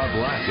listening to Rob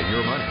Black and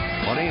Your Money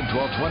on AM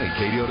 1220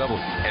 KDOW,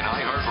 an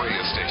iHeart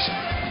radio station.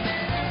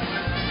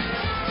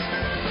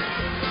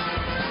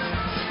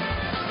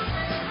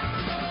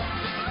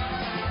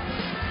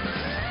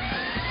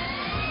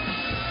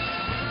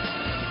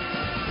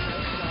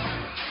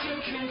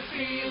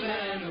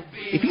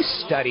 If you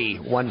study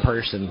one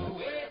person,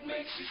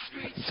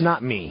 it's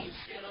not me.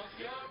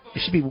 It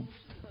should be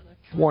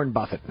Warren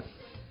Buffett.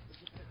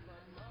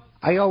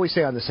 I always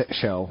say on this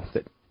show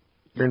that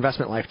your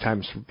investment lifetime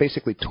is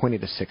basically 20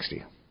 to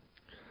 60.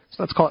 So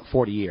let's call it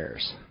 40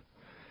 years.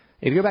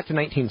 If you go back to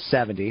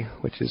 1970,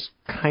 which is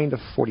kind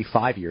of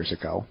 45 years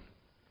ago,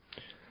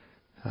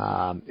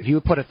 if you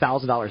would put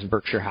 $1,000 in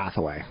Berkshire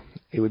Hathaway,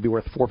 it would be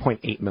worth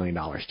 $4.8 million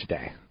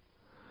today.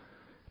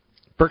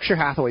 Berkshire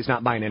Hathaway's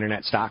not buying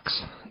internet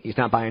stocks. He's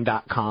not buying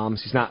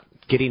 .coms. He's not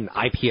getting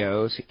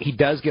IPOs. He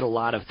does get a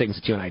lot of things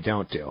that you and I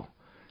don't do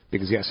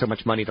because he has so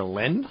much money to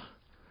lend.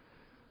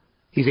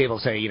 He's able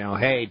to say,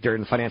 hey,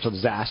 during the financial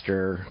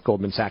disaster,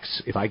 Goldman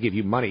Sachs, if I give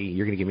you money,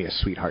 you're going to give me a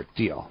sweetheart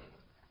deal.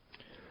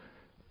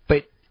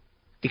 But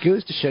it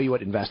goes to show you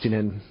what investing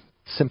in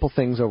simple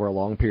things over a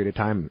long period of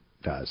time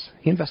does.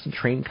 He invests in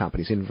train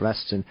companies. He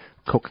invests in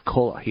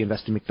Coca-Cola. He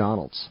invests in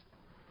McDonald's.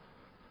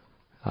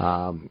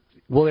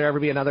 Will there ever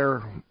be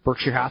another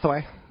Berkshire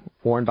Hathaway?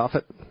 Warren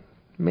Buffett?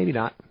 Maybe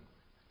not.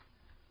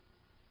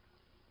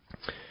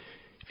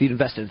 If you'd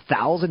invested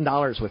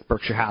 $1,000 with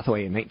Berkshire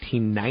Hathaway in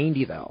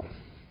 1990, though,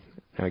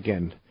 now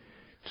again,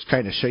 just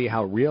trying to show you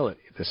how real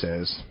this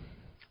is,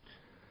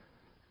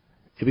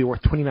 it'd be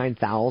worth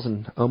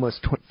 $29,000,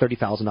 almost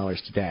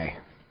 $30,000 today.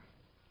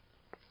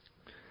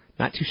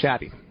 Not too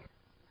shabby.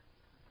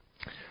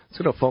 Let's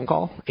go to a phone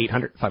call,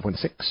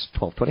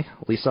 800-516-1220.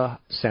 Lisa,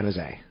 San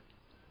Jose.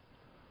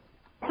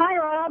 Hi,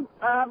 Rob.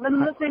 I've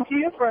been listening to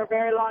you for a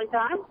very long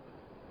time.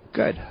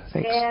 Good,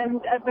 thanks. And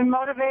I've been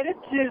motivated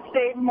to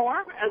save more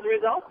as a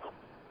result.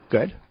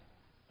 Good.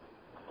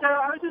 So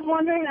I was just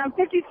wondering, I'm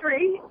 53,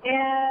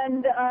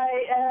 and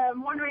I am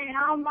wondering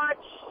how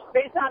much,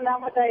 based on how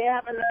much I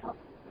have in the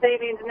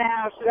savings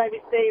now, should I be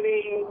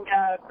saving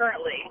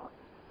currently?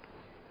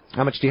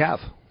 How much do you have?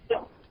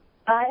 So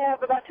I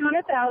have about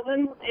 $200,000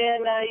 in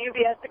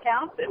UBS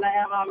accounts, and I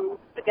have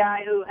the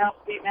guy who helps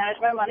me manage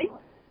my money.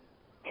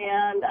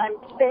 And I'm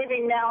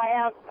saving now. I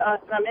have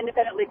some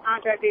independently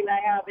contracting.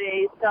 I have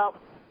a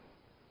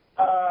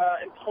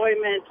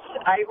self-employment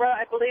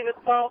IRA, I believe it's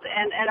called,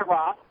 and a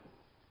Roth.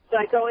 So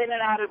I go in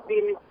and out of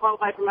being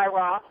qualified for my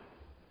Roth.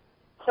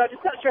 So I'm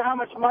just not sure how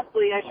much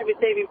monthly I should be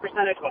saving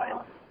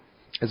percentage-wise.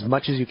 As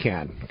much as you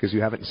can, because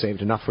you haven't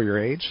saved enough for your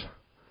age.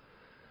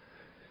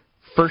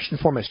 First and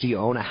foremost, do you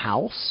own a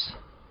house?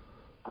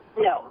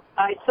 No.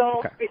 I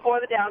sold before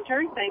the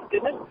downturn, thank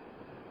goodness.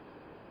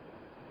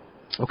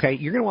 Okay,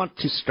 you're going to want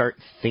to start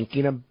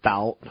thinking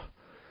about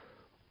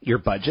your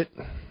budget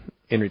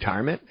in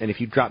retirement. And if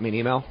you drop me an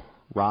email,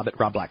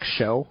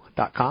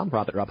 rob@robblackshow.com,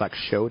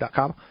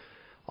 rob@robblackshow.com,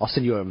 I'll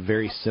send you a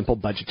very simple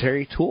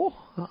budgetary tool.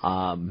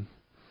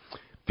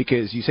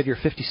 Because you said you're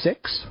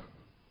 56?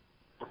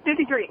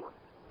 53.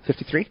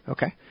 53?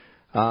 Okay.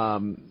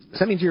 So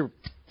that means you're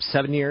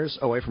 7 years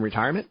away from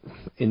retirement,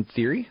 in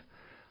theory.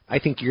 I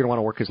think you're going to want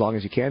to work as long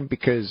as you can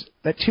because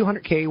that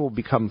 $200K will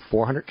become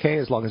 $400K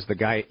as long as the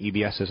guy at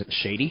UBS isn't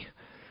shady.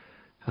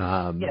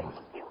 Yes,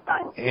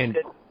 fine. And,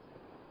 good.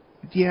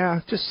 Yeah,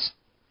 just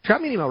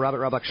drop me an email,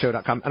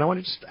 rob@robblackshow.com, and I want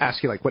to just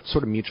ask you, what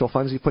sort of mutual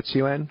funds he puts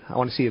you in. I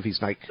want to see if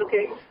he's okay.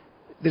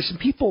 There's some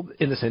people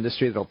in this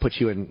industry that'll put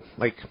you in,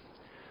 I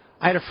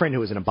had a friend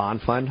who was in a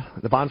bond fund.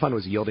 The bond fund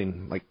was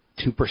yielding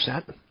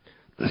 2%,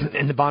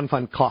 and the bond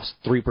fund cost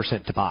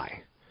 3% to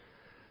buy.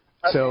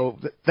 Okay. So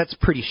that's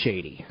pretty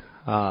shady.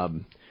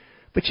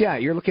 But yeah,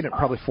 you're looking at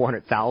probably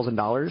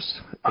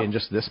 $400,000 in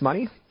just this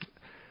money.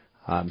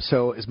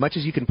 So as much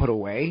as you can put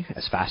away,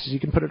 as fast as you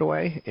can put it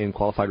away in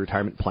qualified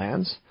retirement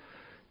plans,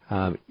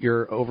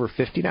 you're over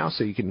 50 now,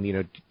 so you can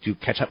do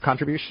catch-up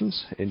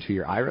contributions into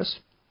your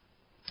IRAs,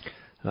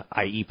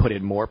 i.e. put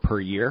in more per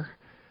year.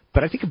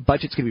 But I think a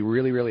budget's going to be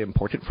really, really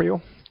important for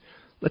you.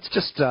 Let's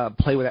just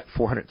play with that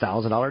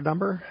 $400,000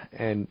 number,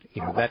 and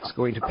that's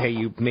going to pay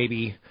you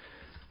maybe.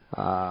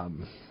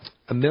 $1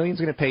 million's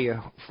going to pay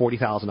you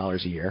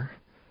 $40,000 a year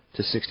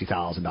to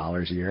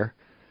 $60,000 a year.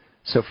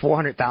 So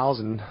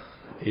 $400,000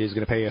 is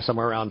going to pay you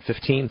somewhere around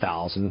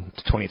 $15,000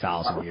 to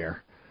 $20,000 a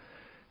year.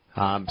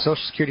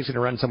 Social Security is going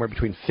to run somewhere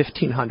between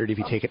 $1,500 if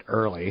you take it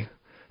early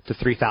to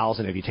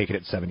 $3,000 if you take it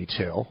at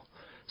 72.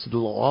 So the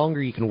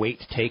longer you can wait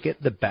to take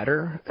it, the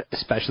better,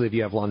 especially if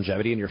you have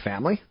longevity in your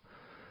family.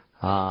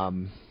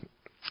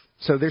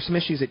 So there's some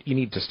issues that you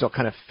need to still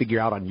kind of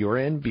figure out on your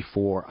end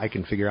before I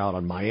can figure out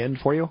on my end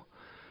for you.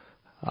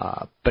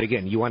 But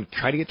again, you want to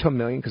try to get to $1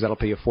 million because that'll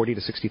pay you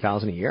 $40,000 to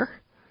 $60,000 a year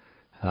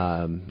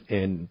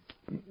in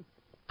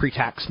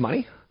pre-tax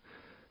money.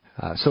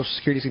 Social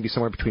Security is going to be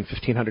somewhere between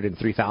 $1,500 and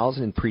 $3,000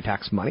 in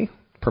pre-tax money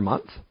per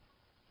month.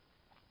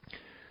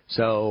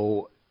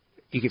 So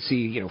you can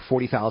see,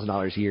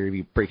 $40,000 a year. If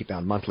you break it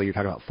down monthly, you're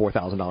talking about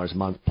 $4,000 a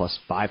month plus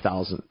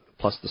 $5,000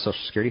 plus the Social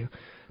Security,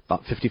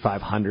 about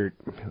 $5,500.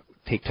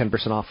 take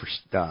 10% off for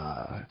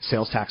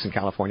sales tax in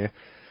California.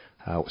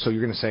 So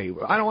you're going to say,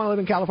 I don't want to live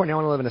in California. I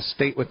want to live in a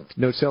state with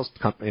no sales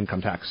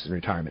income tax in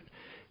retirement.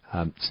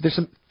 So there's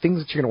some things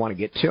that you're going to want to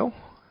get to.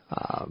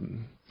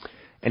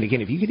 And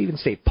again, if you could even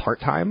stay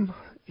part-time,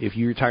 if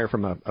you retire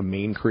from a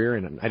main career,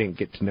 and I didn't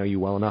get to know you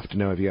well enough to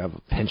know if you have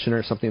a pension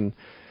or something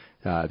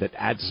that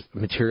adds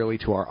materially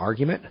to our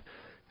argument.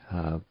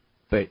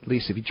 But at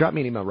least if you drop me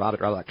an email,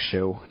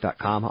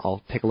 rob@robblackshow.com,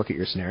 I'll take a look at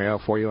your scenario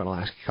for you, and I'll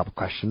ask you a couple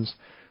questions,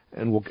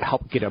 and we'll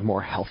help get a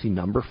more healthy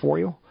number for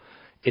you.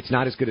 It's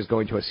not as good as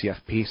going to a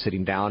CFP,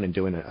 sitting down and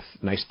doing a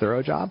nice,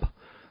 thorough job,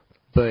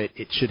 but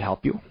it should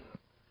help you.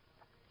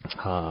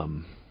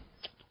 And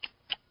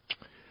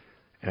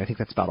I think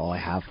that's about all I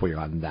have for you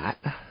on that.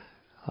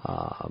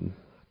 I'm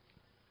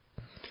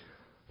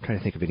trying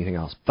to think of anything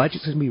else.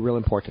 Budget's going to be real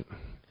important.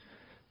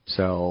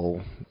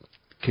 So,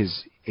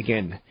 because,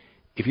 again,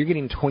 if you're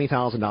getting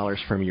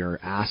 $20,000 from your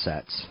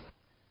assets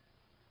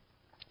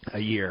a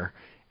year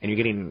and you're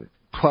getting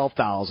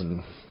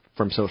 $12,000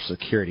 from Social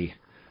Security,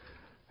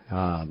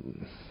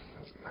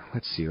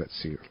 let's see,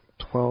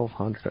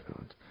 1,200.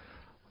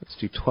 Let's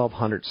do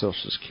 1,200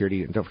 Social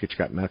Security, and don't forget you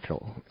got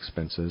medical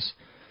expenses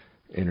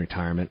in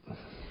retirement.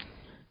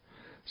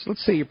 So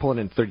let's say you're pulling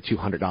in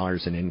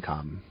 $3,200 in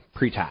income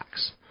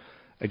pre-tax.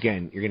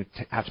 Again, you're going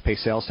to have to pay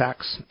sales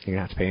tax, you're going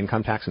to have to pay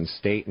income tax in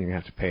state, and you're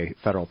going to have to pay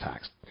federal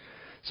tax.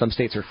 Some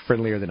states are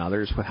friendlier than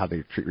others with how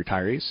they treat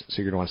retirees,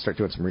 so you're going to want to start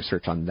doing some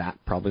research on that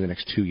probably the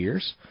next 2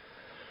 years.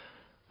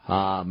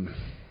 So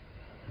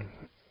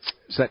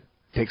that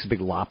takes a big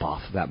lop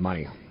off of that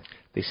money.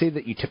 They say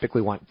that you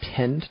typically want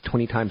 10 to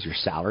 20 times your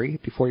salary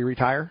before you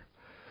retire.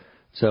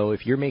 So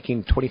if you're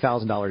making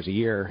 $20,000 a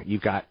year,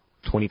 you've got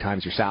 20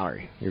 times your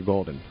salary. You're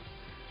golden.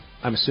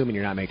 I'm assuming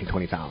you're not making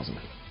 $20,000.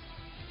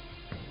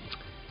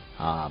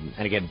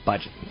 And again,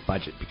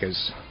 budget,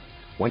 because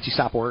once you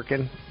stop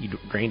working, you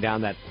drain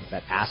down that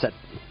asset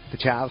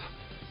that you have,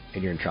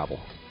 and you're in trouble.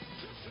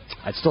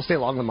 I'd still stay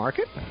along the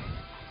market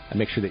and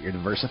make sure that you're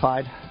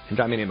diversified. And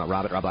drop me an email,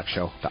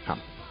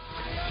 rob@robblackshow.com.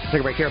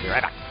 Take a break here. I'll be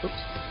right back. Oops.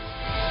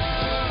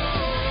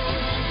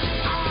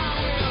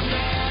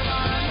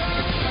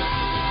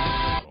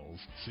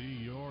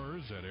 See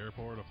yours at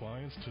Airport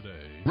Appliance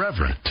today.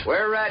 Reverend.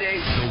 We're ready.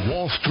 The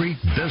Wall Street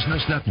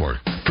Business Network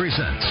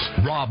presents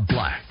Rob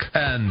Black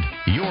and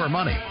Your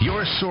Money,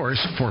 your source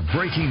for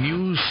breaking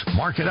news,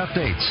 market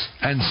updates,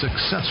 and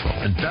successful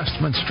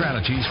investment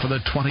strategies for the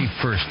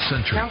 21st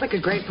century. Sounds like a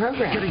great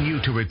program. Getting you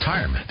to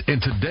retirement in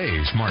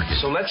today's market.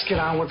 So let's get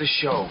on with the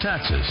show.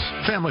 Taxes,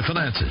 family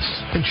finances,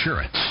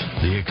 insurance,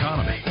 the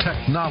economy,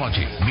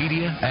 technology,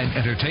 media, and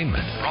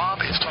entertainment.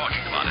 Rob is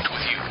talking about it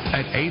with you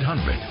at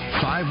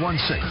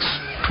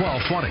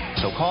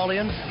 800-516-1220. So call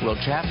in, we'll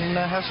chat, and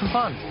have some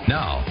fun.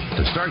 Now,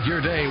 to start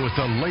your day with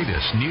the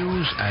latest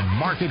news and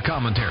market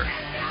commentary,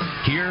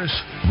 here's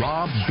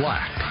Rob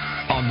Black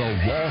on the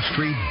Wall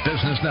Street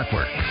Business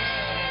Network.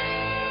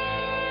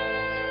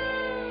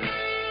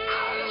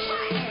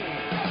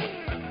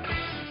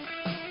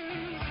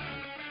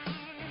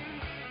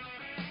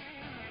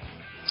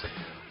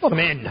 Welcome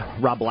in,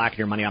 Rob Black and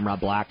Your Money. I'm Rob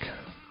Black.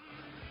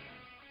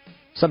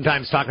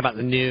 Sometimes talking about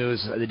the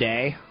news of the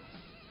day.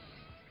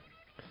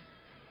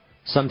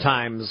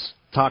 Sometimes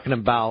talking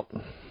about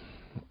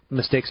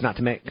mistakes not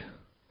to make.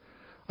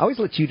 I always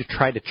let you to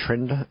try to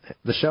trend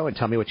the show and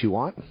tell me what you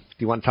want. Do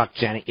you want to talk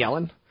Janet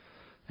Yellen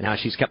and how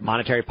she's kept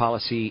monetary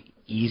policy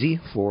easy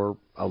for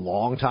a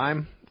long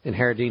time,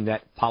 inheriting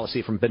that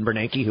policy from Ben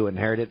Bernanke, who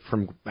inherited it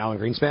from Alan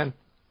Greenspan?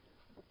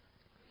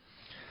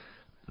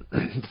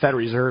 The Federal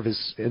Reserve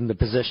is in the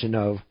position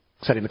of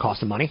setting the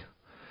cost of money,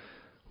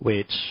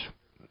 which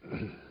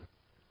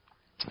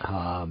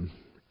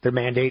their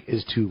mandate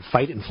is to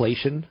fight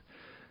inflation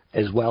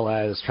as well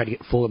as try to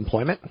get full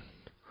employment.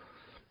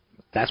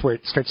 That's where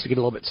it starts to get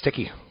a little bit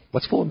sticky.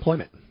 What's full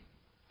employment?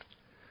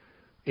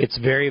 It's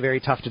very, very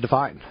tough to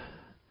define.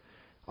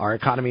 Our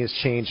economy has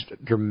changed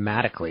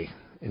dramatically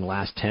in the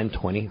last 10,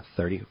 20,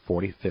 30,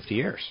 40, 50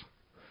 years.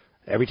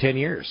 Every 10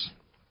 years.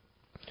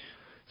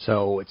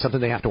 So it's something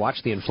they have to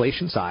watch. The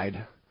inflation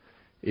side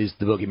is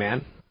the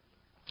boogeyman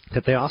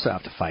that they also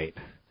have to fight.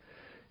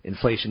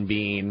 Inflation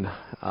being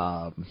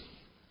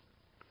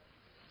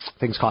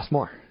things cost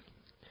more.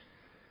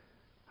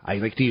 I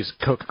like to use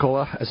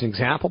Coca-Cola as an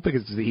example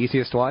because it's the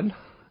easiest one.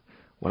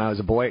 When I was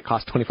a boy, it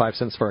cost 25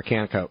 cents for a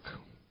can of Coke.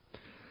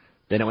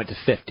 Then it went to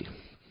 50.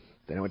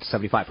 Then it went to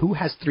 75. Who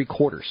has 3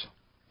 quarters?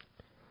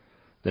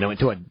 Then it went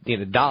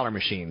to dollar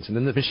machines, and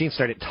then the machine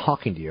started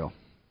talking to you.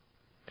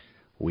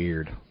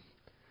 Weird.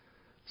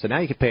 So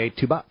now you can pay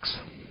 $2.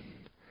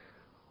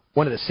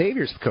 One of the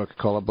saviors of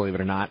Coca-Cola, believe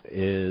it or not,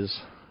 is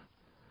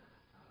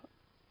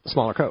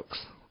smaller Cokes.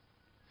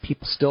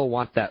 People still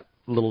want that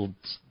little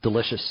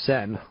delicious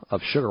sen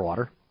of sugar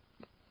water.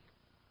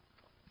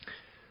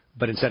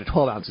 But instead of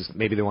 12 ounces,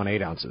 maybe they want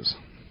 8 ounces.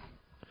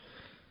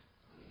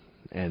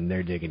 And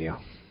they're digging you.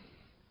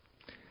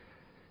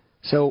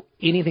 So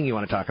anything you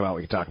want to talk about,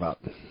 we can talk about.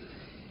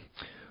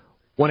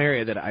 One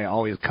area that I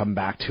always come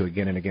back to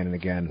again and again and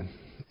again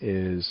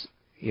is,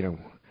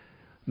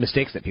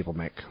 mistakes that people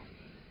make.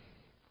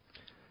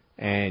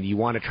 And you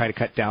want to try to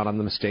cut down on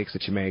the mistakes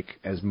that you make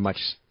as much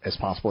as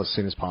possible, as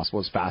soon as possible,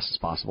 as fast as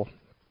possible.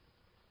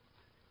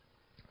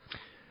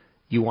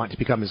 You want to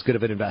become as good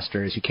of an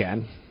investor as you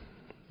can.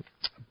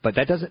 But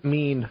that doesn't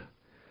mean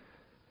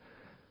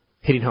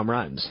hitting home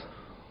runs.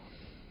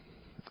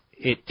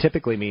 It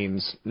typically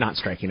means not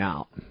striking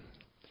out.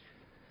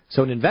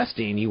 So in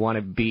investing, you want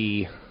to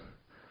be...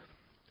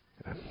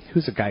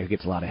 Who's the guy who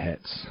gets a lot of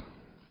hits?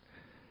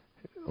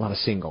 A lot of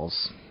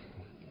singles.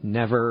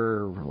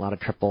 Never a lot of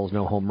triples,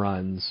 no home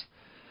runs.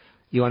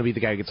 You want to be the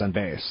guy who gets on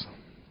base.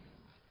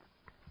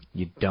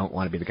 You don't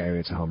want to be the guy who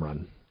hits a home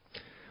run.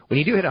 When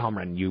you do hit a home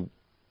run, you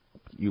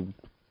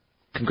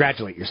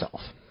congratulate yourself.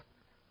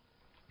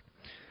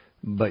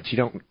 But you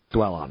don't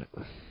dwell on it.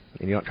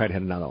 And you don't try to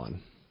hit another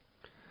one.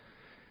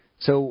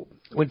 So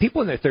when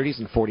people in their 30s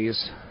and 40s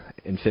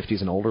and 50s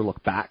and older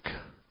look back,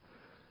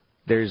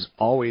 there's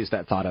always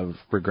that thought of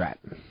regret.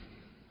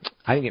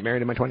 I didn't get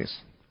married in my 20s.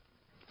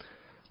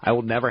 I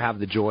will never have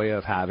the joy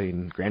of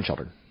having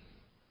grandchildren.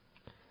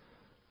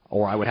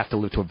 Or I would have to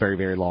live to a very,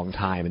 very long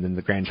time, and then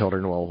the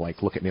grandchildren will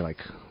look at me like,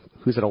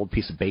 who's that old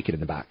piece of bacon in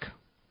the back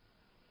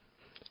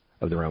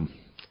of the room?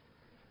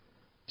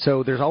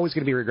 So there's always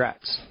going to be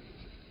regrets.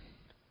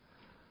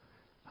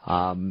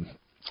 One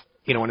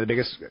of the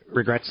biggest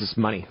regrets is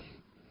money.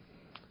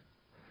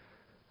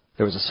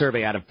 There was a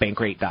survey out of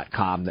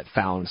Bankrate.com that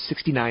found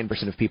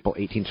 69% of people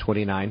 18 to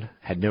 29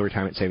 had no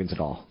retirement savings at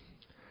all.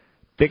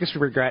 Biggest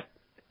regret,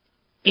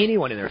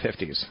 anyone in their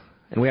 50s.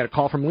 And we had a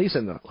call from Lisa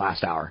in the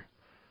last hour.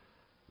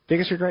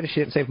 Biggest regret is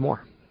she didn't save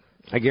more.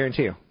 I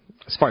guarantee you,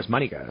 as far as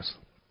money goes.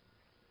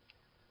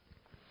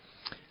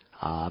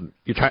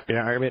 Your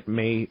retirement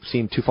may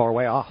seem too far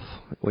away off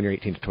when you're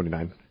 18 to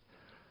 29.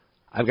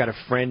 I've got a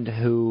friend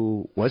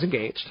who was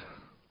engaged,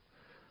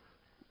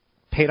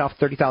 paid off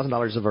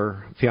 $30,000 of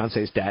her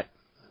fiance's debt.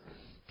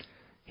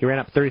 He ran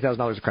up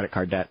 $30,000 of credit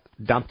card debt,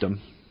 dumped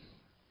him,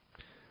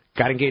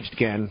 got engaged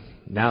again,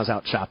 now is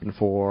out shopping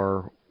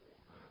for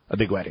a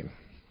big wedding.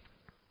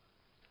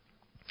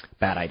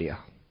 Bad idea.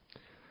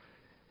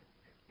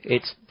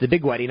 The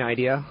big wedding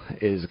idea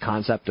is a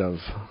concept of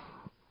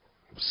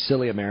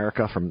silly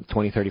America from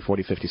 20, 30,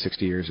 40, 50,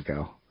 60 years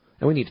ago,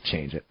 and we need to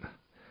change it.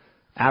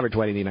 Average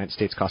wedding in the United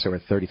States costs over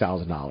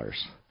 $30,000.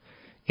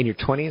 In your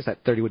 20s, that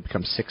 30 would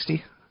become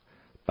 60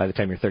 by the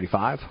time you're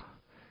 35.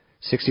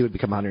 60 would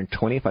become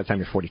 120 by the time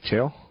you're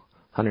 42.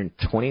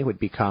 120 would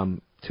become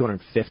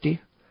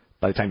 250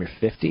 by the time you're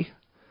 50.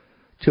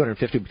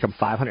 250 would become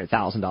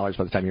 $500,000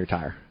 by the time you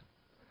retire.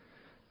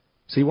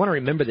 So you want to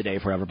remember the day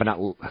forever, but not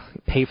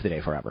pay for the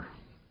day forever.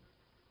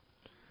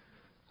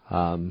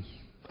 I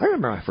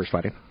remember my first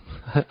wedding.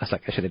 I was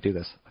like, I shouldn't do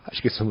this. I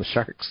should get some of the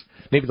sharks.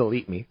 Maybe they'll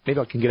eat me. Maybe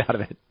I can get out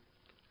of it.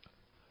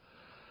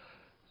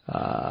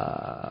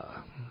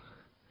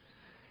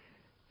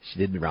 She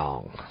did me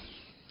wrong.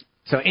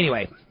 So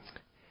anyway,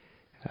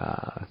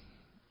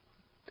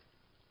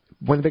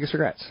 one of the biggest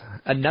regrets.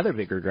 Another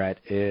big regret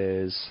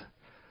is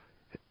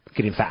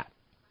getting fat,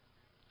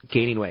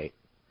 gaining weight.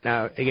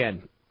 Now,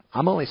 again,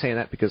 I'm only saying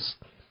that because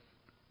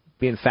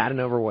being fat and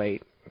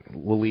overweight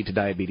will lead to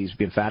diabetes.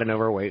 Being fat and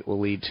overweight will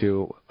lead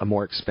to a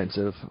more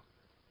expensive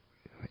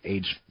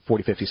age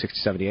 40, 50, 60,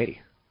 70,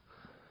 80.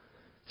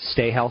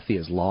 Stay healthy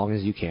as long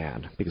as you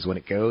can, because when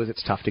it goes,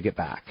 it's tough to get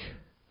back.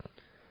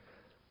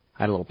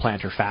 I had a little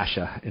plantar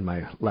fascia in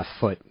my left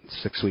foot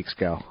 6 weeks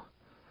ago.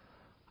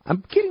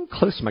 I'm getting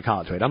close to my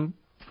college weight. I'm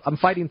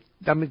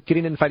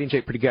getting in fighting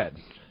shape pretty good.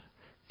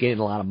 Gaining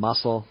a lot of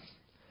muscle.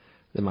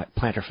 Then my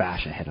plantar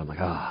fascia hit. I'm like,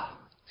 oh.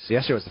 So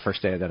yesterday was the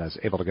first day that I was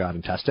able to go out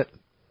and test it.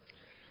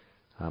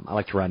 I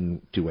like to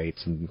do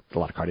weights and a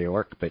lot of cardio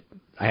work, but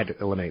I had to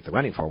eliminate the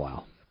running for a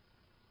while.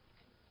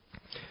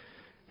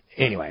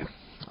 Anyway,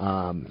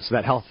 so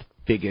that health,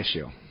 big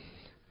issue.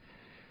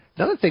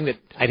 Another thing that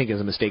I think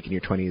is a mistake in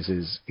your 20s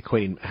is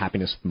equating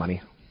happiness with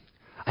money.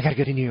 I got to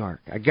go to New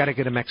York. I got to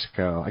go to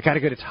Mexico. I got to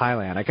go to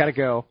Thailand. I got to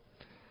go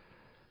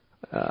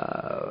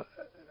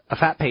a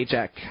fat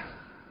paycheck,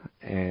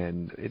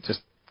 and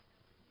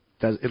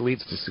it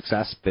leads to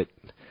success. But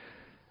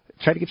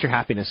try to get your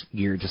happiness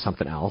geared to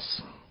something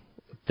else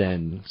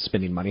than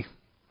spending money.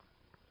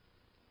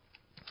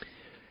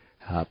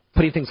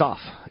 Putting things off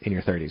in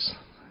your 30s,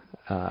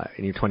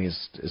 in your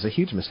 20s is a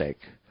huge mistake.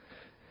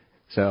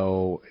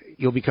 So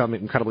you'll become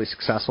incredibly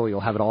successful. You'll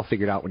have it all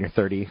figured out when you're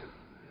 30.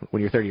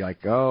 When you're 30, you're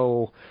like,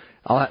 oh,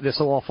 this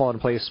will all fall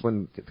into place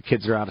when the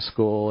kids are out of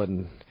school,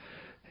 and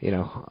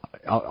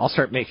I'll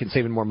start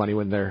saving more money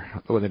when they're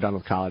done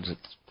with college at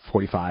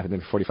 45, and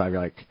then 45,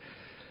 you're like,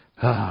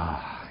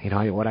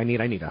 what I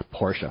need a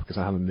Porsche because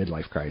I have a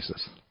midlife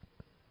crisis.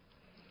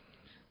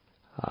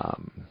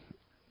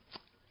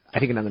 I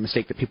think another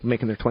mistake that people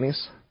make in their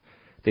 20s,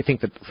 they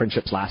think that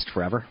friendships last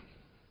forever.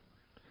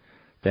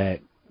 That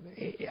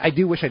I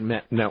do wish I'd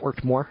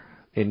networked more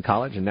in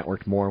college and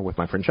networked more with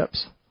my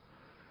friendships.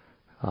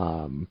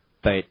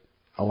 But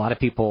a lot of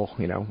people,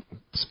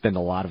 spend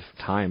a lot of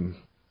time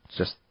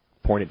just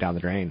pouring it down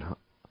the drain.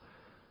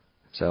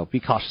 So be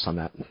cautious on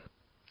that.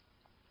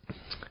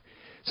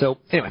 So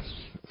anyway,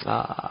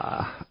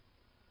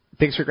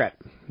 biggest regret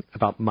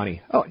about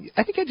money. Oh,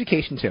 I think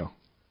education, too.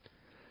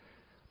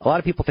 A lot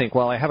of people think,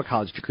 well, I have a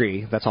college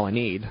degree. That's all I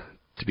need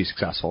to be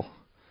successful.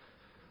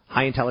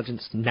 High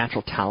intelligence,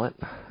 natural talent,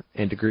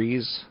 and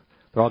degrees,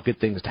 they're all good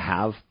things to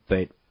have,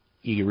 but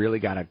you really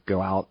got to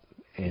go out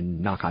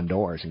and knock on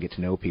doors and get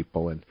to know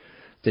people and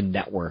then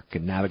network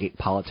and navigate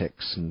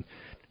politics and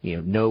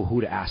know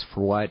who to ask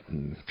for what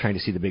and trying to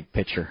see the big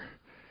picture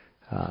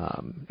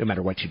no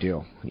matter what you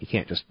do. You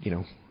can't just,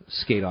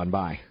 skate on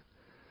by.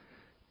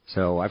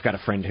 So I've got a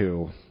friend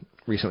who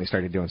recently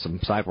started doing some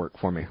side work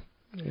for me,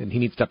 and he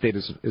needs to update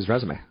his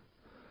resume.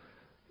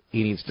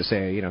 He needs to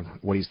say,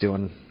 what he's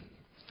doing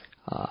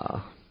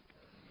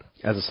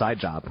as a side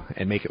job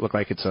and make it look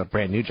like it's a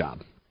brand new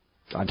job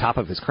on top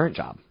of his current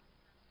job.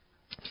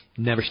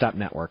 Never stop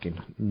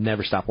networking.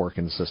 Never stop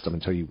working the system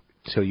until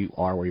you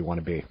are where you want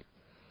to be.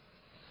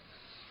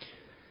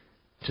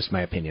 Just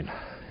my opinion.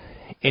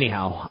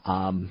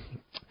 Anyhow,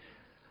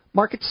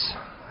 markets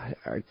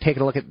are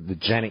taking a look at the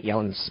Janet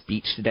Yellen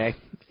speech today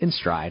in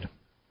stride.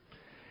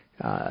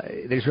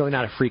 There's really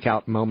not a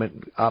freak-out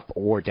moment up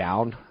or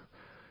down.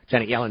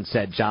 Janet Yellen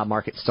said job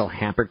market still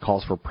hampered,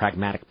 calls for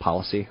pragmatic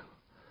policy.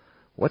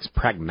 What's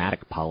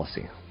pragmatic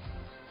policy?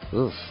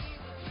 Oof.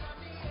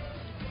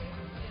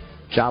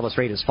 Jobless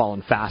rate has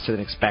fallen faster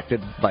than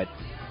expected, but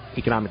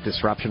economic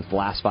disruption for the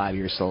last 5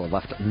 years still have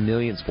left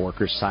millions of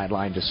workers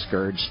sidelined,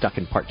 discouraged, stuck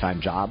in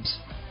part-time jobs.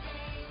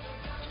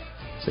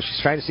 So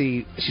she's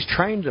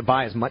trying to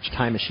buy as much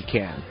time as she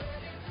can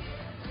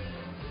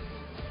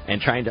and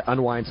trying to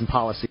unwind some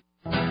policy.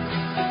 You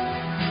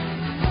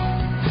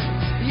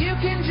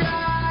can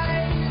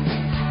drive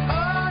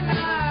all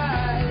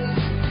night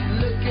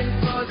looking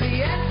for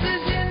the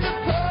answers in the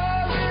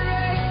pouring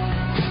rain.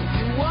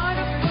 You want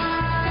to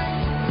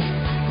find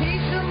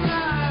peace of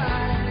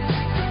mind,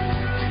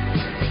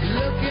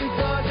 looking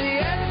for the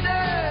answers.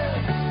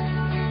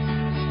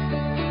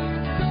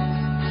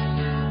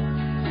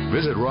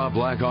 Visit Rob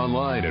Black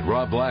online at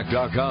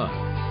robblack.com.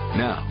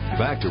 Now,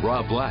 back to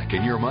Rob Black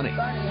and Your Money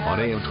on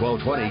AM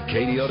 1220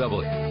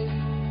 KDOW.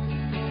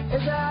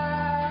 As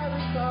I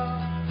recall,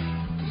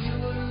 you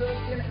were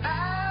looking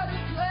out of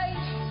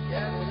place,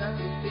 gathered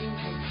everything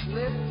and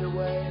slipped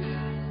away.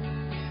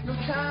 No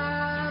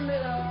time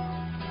at all,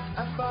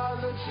 I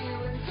followed you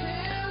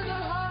until the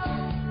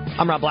hall.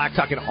 I'm Rob Black,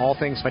 talking all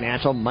things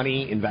financial,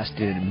 money,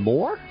 invested, and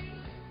more.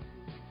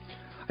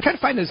 I try to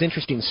find those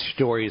interesting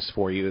stories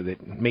for you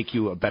that make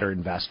you a better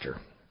investor,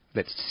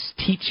 that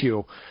teach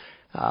you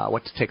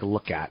what to take a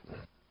look at.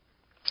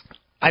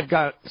 I've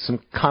got some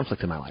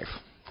conflict in my life.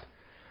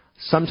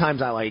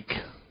 Sometimes I like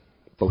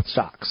both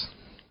stocks.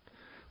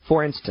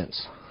 For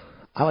instance,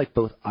 I like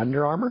both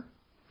Under Armour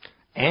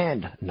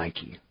and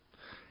Nike.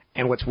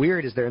 And what's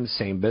weird is they're in the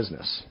same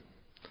business.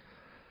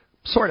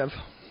 Sort of.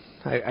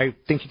 I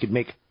think you could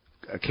make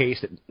a case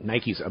that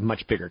Nike's a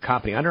much bigger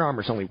company. Under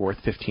Armour's only worth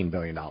 $15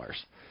 billion.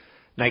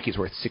 Nike's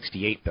worth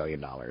 $68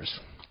 billion.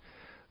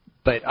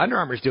 But Under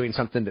Armour's doing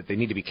something that they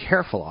need to be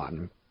careful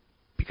on,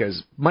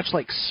 because much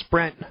like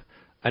Sprint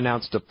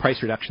announced a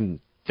price reduction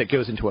that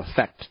goes into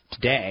effect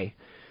today,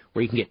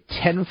 where you can get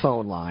 10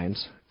 phone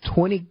lines,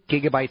 20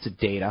 gigabytes of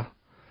data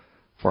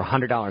for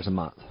 $100 a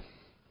month.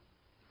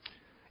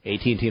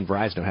 AT&T and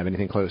Verizon don't have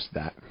anything close to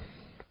that.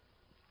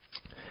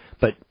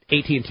 But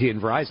AT&T and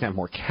Verizon have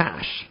more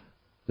cash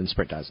than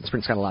Sprint does, and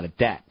Sprint's got a lot of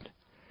debt.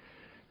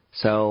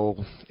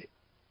 So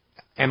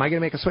am I going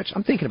to make a switch?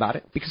 I'm thinking about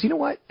it, because you know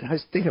what? I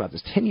was thinking about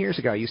this. 10 years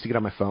ago, I used to get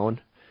on my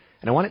phone,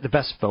 and I wanted the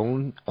best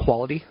phone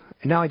quality,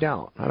 and now I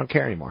don't. I don't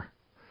care anymore.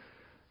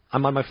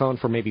 I'm on my phone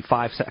for maybe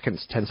 5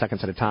 seconds, 10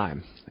 seconds at a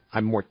time.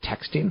 I'm more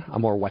texting.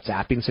 I'm more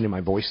WhatsApping, sending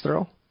my voice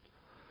through.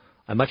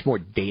 I'm much more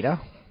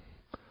data.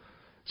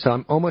 So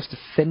I'm almost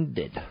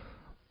offended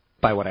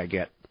by what I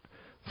get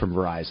from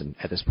Verizon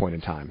at this point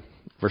in time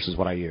versus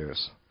what I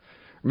use.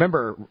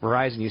 Remember,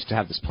 Verizon used to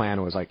have this plan.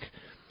 It was like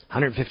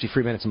 150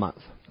 free minutes a month,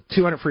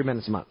 200 free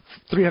minutes a month,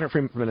 300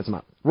 free minutes a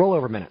month,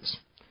 rollover minutes.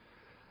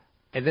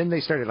 And then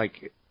they started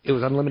it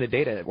was unlimited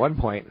data at one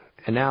point,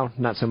 and now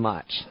not so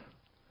much.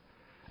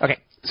 Okay,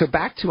 so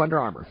back to Under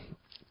Armour.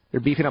 They're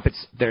beefing up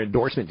their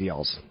endorsement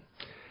deals.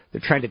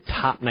 They're trying to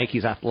top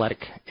Nike's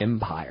athletic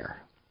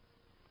empire.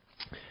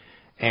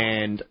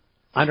 And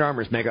Under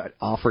Armour's mega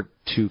offer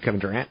to Kevin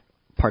Durant,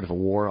 part of a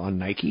war on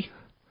Nike.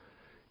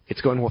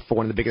 It's going for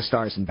one of the biggest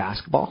stars in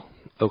basketball,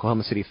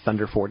 Oklahoma City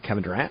Thunder forward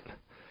Kevin Durant.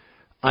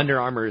 Under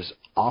Armour's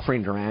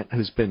offering Durant,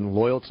 who's been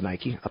loyal to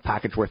Nike, a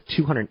package worth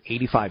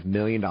 $285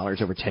 million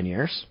over 10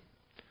 years.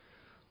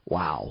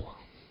 Wow.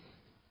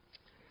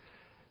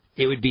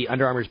 It would be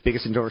Under Armour's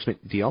biggest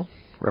endorsement deal,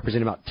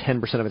 representing about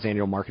 10% of its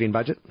annual marketing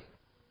budget.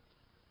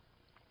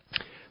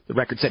 The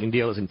record-setting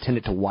deal is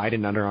intended to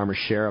widen Under Armour's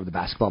share of the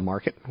basketball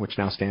market, which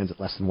now stands at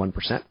less than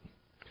 1%.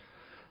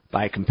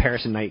 By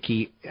comparison,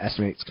 Nike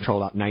estimates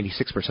control about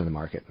 96% of the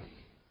market.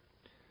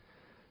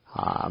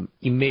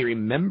 You may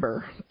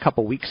remember a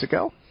couple weeks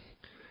ago,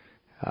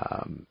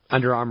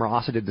 Under Armour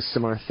also did the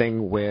similar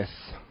thing with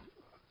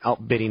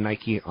outbidding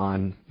Nike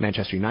on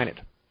Manchester United.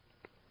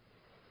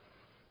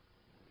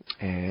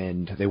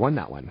 And they won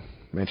that one.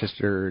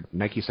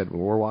 Nike said, well,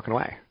 we're walking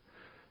away.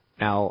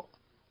 Now,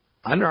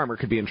 Under Armour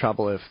could be in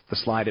trouble if the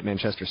slide at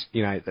Manchester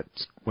United that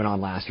went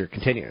on last year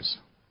continues.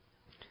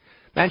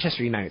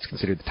 Manchester United is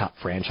considered the top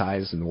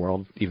franchise in the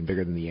world, even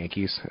bigger than the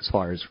Yankees as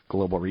far as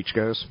global reach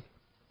goes.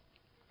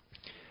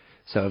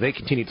 So if they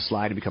continue to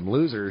slide and become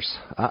losers,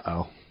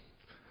 uh-oh.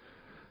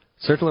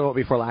 Certainly won't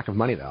be for lack of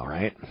money, though,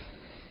 right?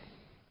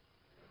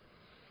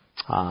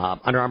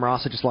 Under Armour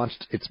also just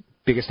launched its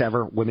biggest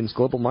ever women's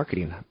global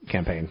marketing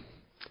campaign.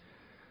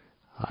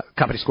 The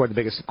company scored the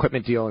biggest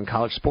equipment deal in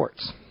college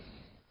sports.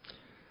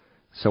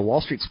 So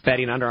Wall Street's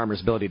betting Under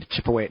Armour's ability to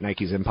chip away at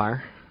Nike's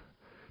empire.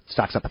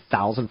 Stock's up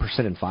 1,000%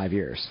 in 5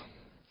 years.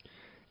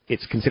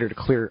 It's considered a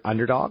clear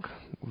underdog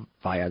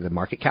via the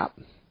market cap.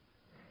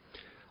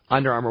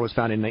 Under Armour was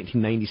founded in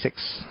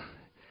 1996.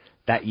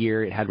 That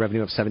year, it had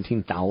revenue of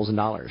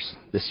 $17,000.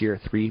 This year,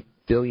 $3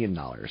 billion.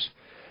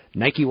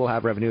 Nike will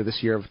have revenue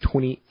this year of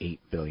 $28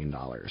 billion.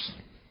 So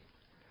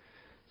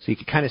you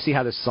can kind of see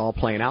how this is all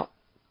playing out.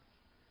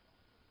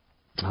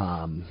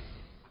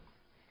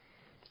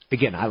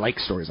 Again, I like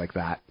stories like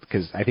that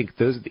because I think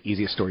those are the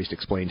easiest stories to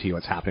explain to you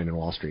what's happening in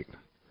Wall Street.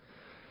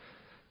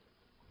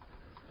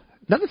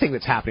 Another thing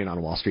that's happening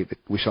on Wall Street that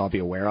we should all be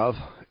aware of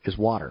is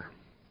water.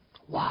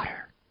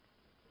 Water.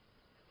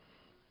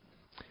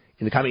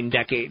 In the coming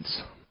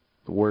decades,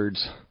 the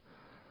words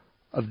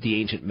of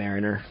the ancient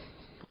mariner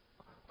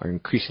are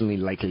increasingly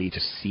likely to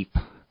seep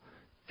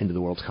into the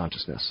world's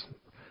consciousness.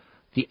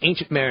 The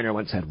ancient mariner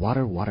once said,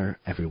 "Water, water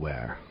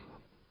everywhere,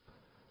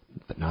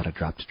 but not a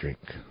drop to drink."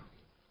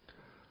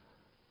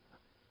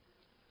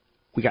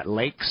 We got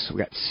lakes, we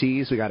got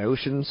seas, we got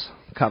oceans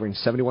covering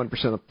 71%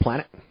 of the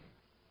planet.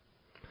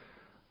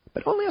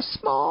 But only a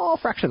small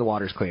fraction of the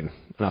water is clean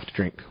enough to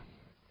drink.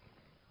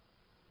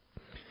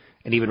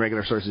 And even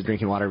regular sources of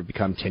drinking water have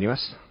become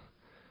tenuous.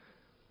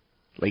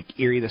 Lake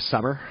Erie this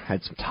summer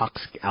had some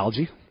toxic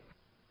algae.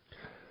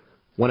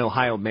 One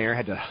Ohio mayor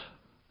had to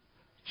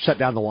shut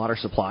down the water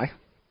supply.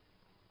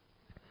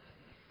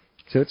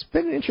 So it's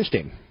been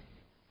interesting.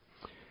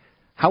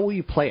 How will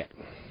you play it?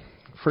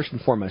 First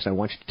and foremost, I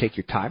want you to take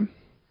your time.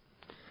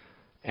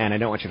 And I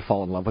don't want you to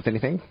fall in love with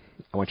anything.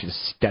 I want you to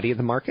study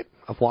the market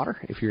of water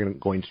if you're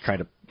going to try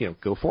to,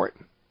 go for it.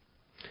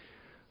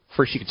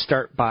 First, you could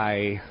start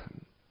by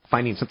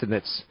finding something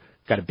that's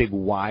got a big,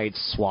 wide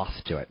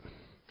swath to it.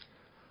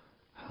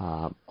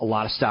 A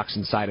lot of stocks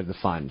inside of the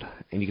fund.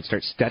 And you can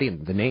start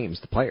studying the names,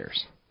 the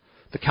players.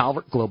 The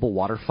Calvert Global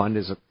Water Fund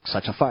is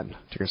such a fund.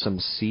 Ticker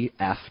symbol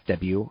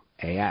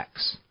CFWAX.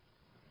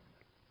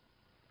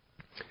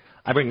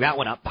 I bring that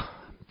one up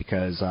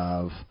because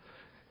of...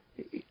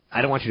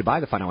 I don't want you to buy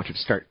the fund. I want you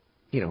to start,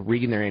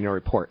 reading their annual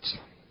reports.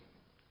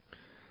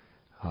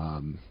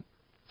 I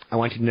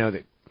want you to know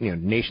that,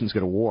 nations go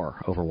to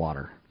war over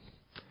water.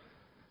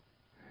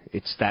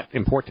 It's that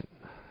important.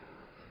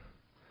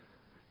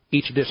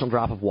 Each additional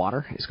drop of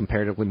water is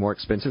comparatively more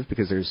expensive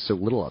because there's so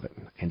little of it,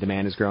 and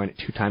demand is growing at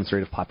 2 times the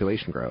rate of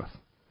population growth.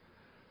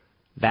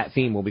 That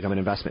theme will become an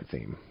investment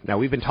theme. Now,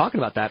 we've been talking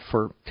about that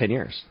for 10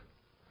 years.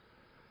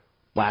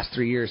 Last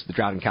 3 years, the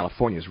drought in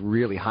California has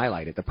really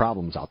highlighted the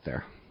problems out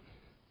there.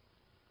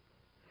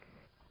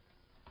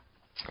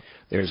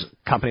 There's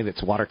a company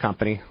that's a water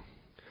company,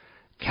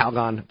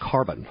 Calgon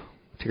Carbon,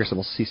 ticker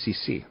symbol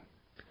CCC.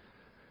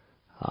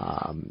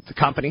 The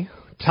company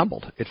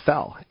tumbled. It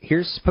fell.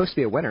 Here's supposed to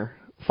be a winner,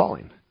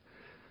 falling.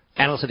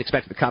 Analysts had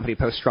expected the company to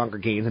post stronger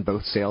gains in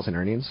both sales and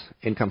earnings.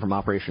 Income from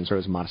operations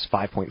rose a modest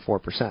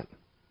 5.4%.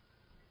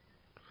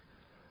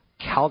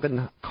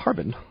 Calgon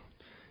Carbon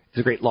is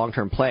a great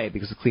long-term play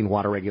because of clean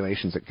water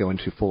regulations that go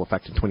into full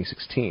effect in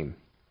 2016.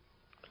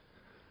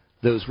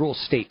 Those rules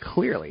state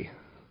clearly,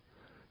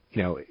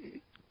 to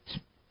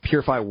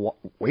purify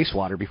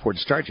wastewater before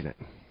discharging it.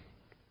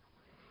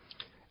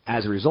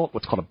 As a result,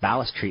 what's called a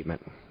ballast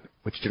treatment,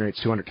 which generates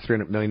 $200 to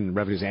 $300 million in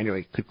revenues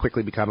annually, could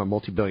quickly become a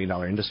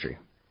multi-billion-dollar industry.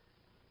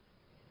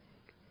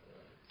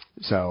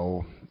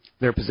 So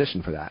they're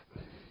positioned for that.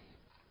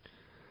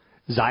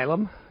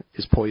 Xylem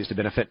is poised to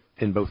benefit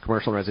in both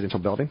commercial and residential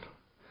building.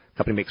 The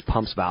company makes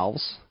pumps,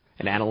 valves,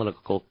 and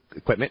analytical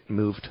equipment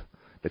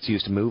that's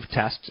used to move,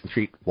 test, and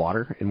treat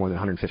water in more than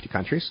 150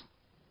 countries.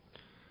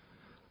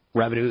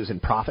 Revenues and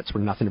profits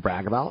were nothing to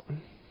brag about.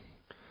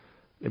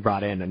 They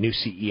brought in a new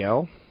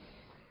CEO,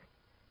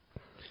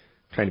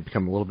 trying to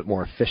become a little bit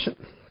more efficient.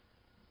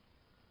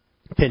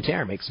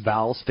 Pentair makes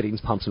valves,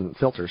 fittings, pumps, and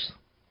filters.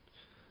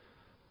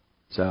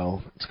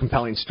 So it's a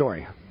compelling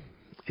story.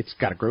 It's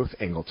got a growth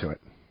angle to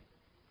it.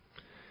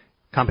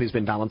 Company's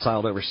been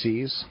domiciled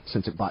overseas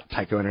since it bought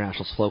Tyco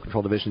International's flow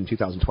control division in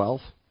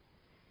 2012.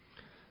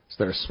 So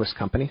they're a Swiss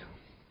company.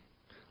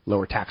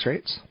 Lower tax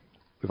rates.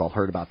 We've all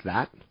heard about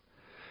that.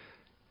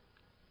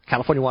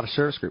 California Water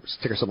Service Group,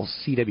 ticker symbol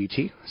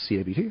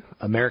CWT.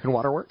 American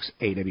Water Works,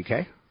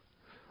 AWK.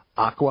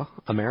 Aqua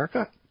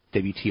America,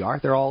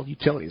 WTR. They're all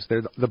utilities.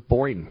 They're the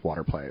boring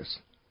water plays.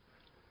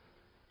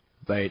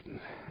 But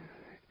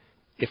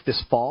if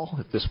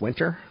this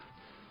winter,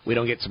 we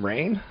don't get some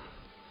rain,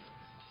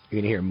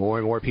 you're going to hear more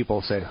and more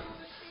people say,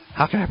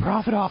 how can I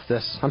profit off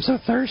this? I'm so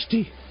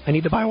thirsty. I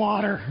need to buy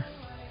water.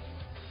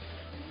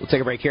 We'll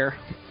take a break here.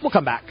 We'll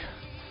come back.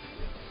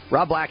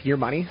 Rob Black and Your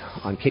Money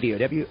on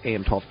KDOW,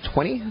 AM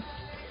 1220,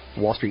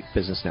 Wall Street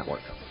Business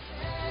Network.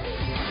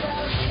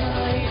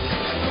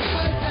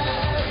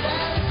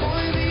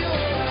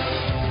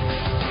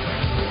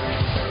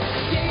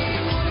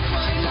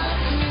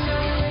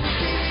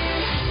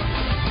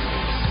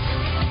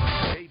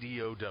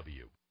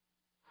 KDOW.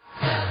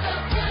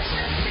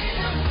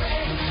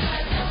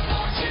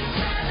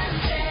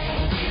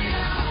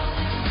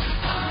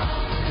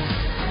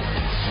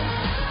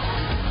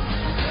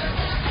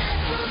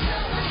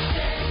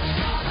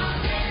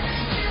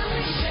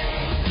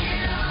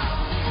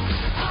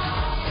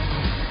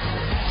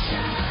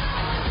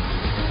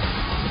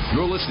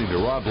 You're listening to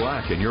Rob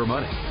Black and Your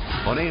Money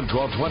on AM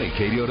 1220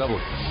 KDOW.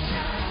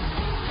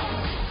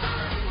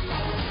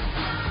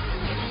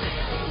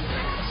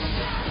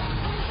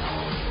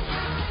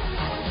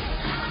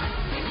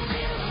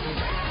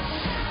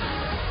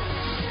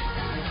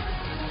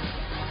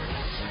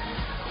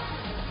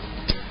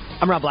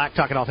 I'm Rob Black,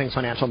 talking all things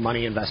financial,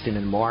 money, investing,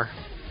 and more.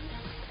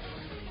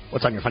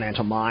 What's on your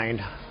financial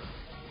mind?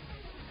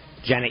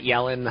 Janet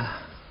Yellen,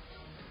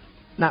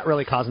 not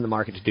really causing the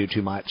market to do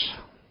too much.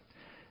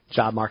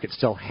 Job market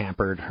still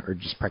hampered, or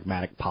just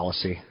pragmatic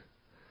policy.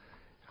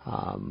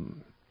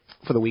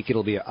 For the week,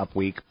 it'll be an up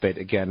week, but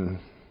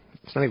again,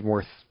 it's not even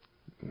worth.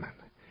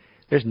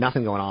 There's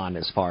nothing going on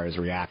as far as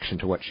reaction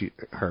to what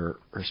her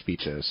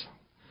speech is,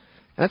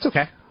 and that's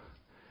okay.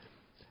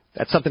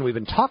 That's something we've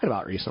been talking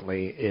about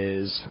recently.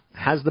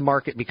 Has the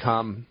market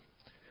become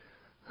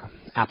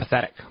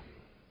apathetic?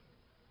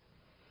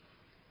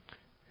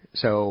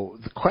 So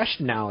the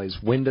question now is,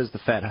 when does the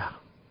Fed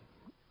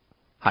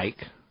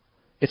hike?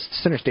 It's the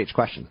center stage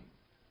question.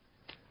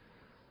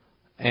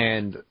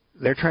 And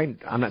they're trying,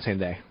 I'm not saying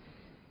they,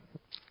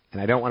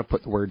 and I don't want to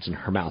put the words in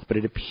her mouth, but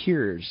it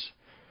appears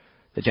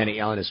that Janet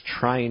Yellen is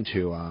trying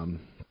to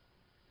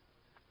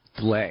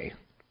delay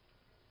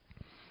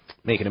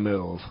making a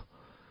move.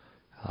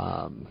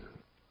 And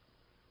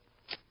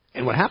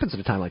what happens at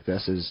a time like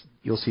this is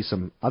you'll see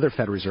some other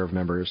Fed Reserve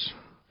members,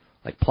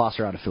 like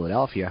Plosser out of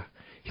Philadelphia,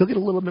 he'll get a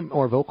little bit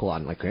more vocal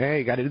on, like, hey,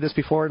 you got to do this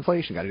before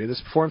inflation, got to do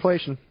this before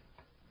inflation.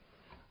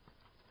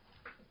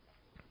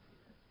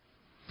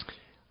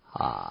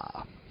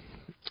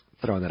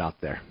 Throwing that out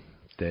there,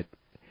 that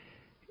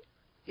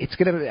it's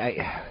going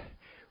to,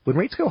 when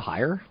rates go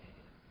higher,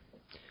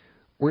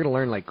 we're going to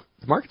learn, like,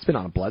 the market's been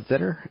on a blood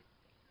thinner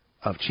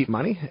of cheap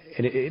money,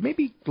 and it may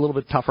be a little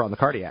bit tougher on the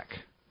cardiac.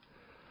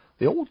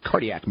 The old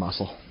cardiac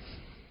muscle.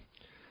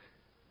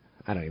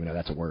 I don't even know if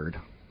that's a word.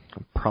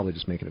 I'm probably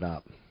just making it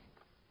up.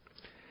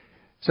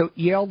 So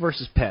Yale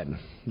versus Penn.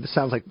 This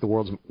sounds like the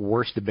world's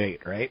worst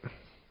debate, right?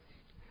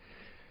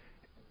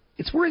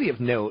 It's worthy of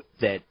note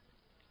that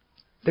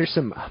there's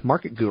some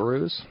market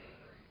gurus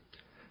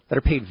that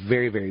are paid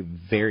very, very,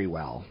 very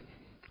well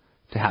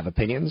to have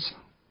opinions.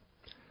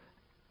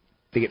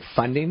 They get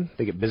funding.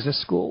 They get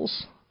business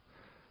schools.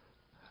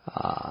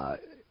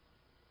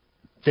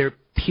 They're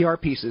PR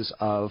pieces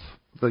of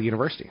the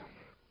university.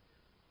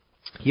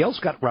 Yale's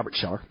got Robert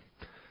Shiller.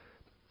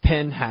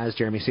 Penn has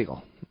Jeremy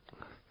Siegel.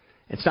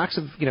 And stocks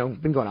have,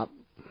 been going up.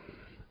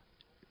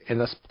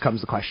 And thus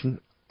comes the question,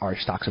 are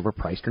stocks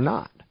overpriced or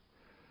not?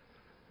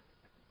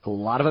 A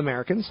lot of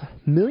Americans,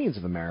 millions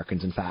of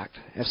Americans, in fact,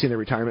 have seen their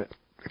retirement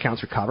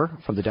accounts recover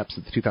from the depths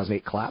of the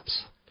 2008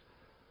 collapse.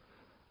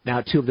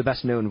 Now, two of the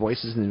best-known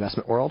voices in the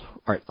investment world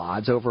are at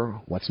odds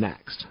over what's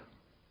next.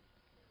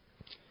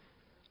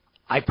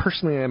 I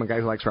personally am a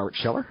guy who likes Robert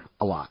Shiller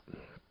a lot.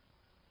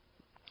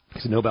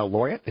 He's a Nobel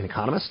laureate, an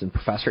economist, and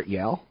professor at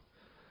Yale.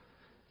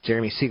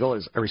 Jeremy Siegel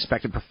is a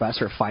respected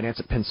professor of finance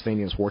at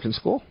Pennsylvania's Wharton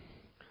School.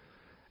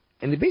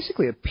 And they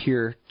basically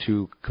appear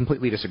to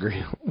completely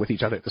disagree with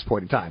each other at this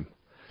point in time.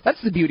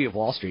 That's the beauty of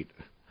Wall Street.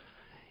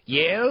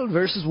 Yale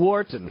versus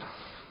Wharton.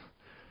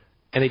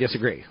 And they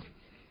disagree.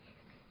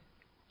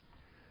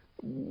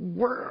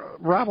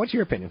 Rob, what's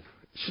your opinion?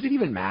 Should it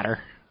even matter?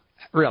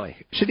 Really?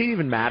 Should it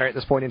even matter at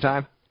this point in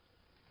time?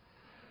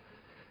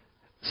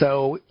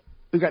 So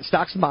we've got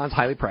stocks and bonds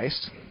highly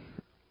priced.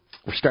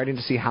 We're starting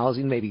to see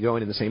housing maybe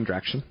going in the same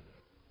direction.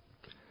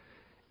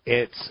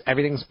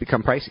 Everything's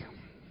become pricey.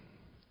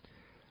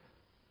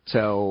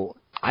 So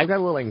I've got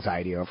a little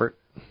anxiety over it.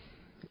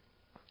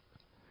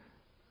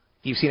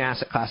 You've seen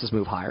asset classes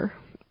move higher.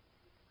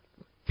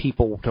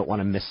 People don't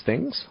want to miss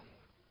things.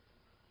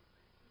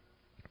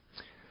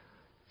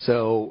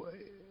 So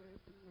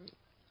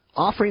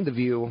offering the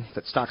view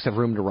that stocks have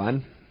room to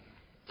run,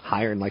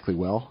 higher and likely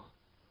will.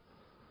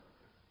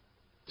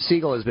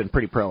 Siegel has been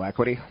pretty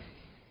pro-equity.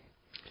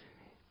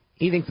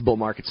 He thinks the bull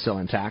market's still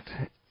intact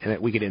and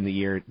that we get in the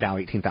year Dow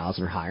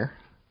 18,000 or higher.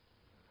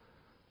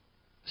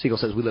 Siegel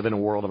says we live in a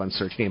world of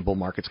uncertainty and bull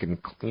markets can,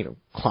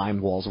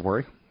 climb walls of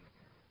worry.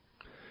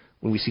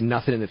 When we see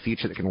nothing in the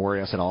future that can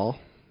worry us at all,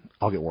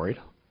 I'll get worried.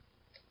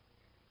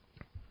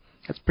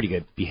 That's pretty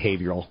good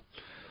behavioral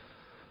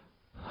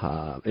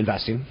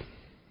investing.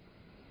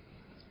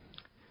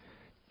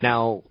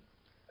 Now,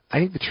 I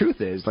think the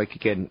truth is, like,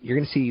 again, you're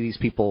going to see these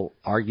people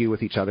argue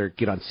with each other,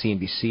 get on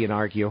CNBC and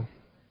argue.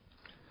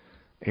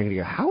 And you're going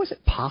to go, how is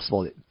it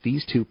possible that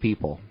these two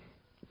people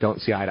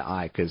don't see eye to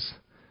eye? Because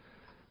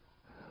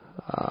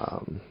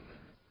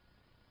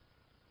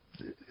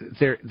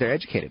they're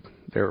educated.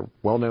 They're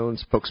well-known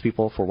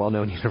spokespeople for a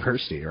well-known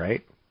university,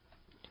 right?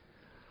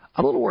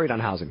 I'm a little worried on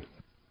housing,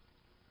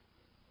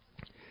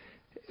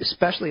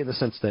 especially in the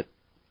sense that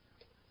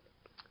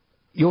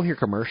you'll hear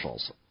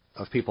commercials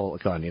of people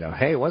going,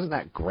 hey, wasn't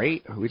that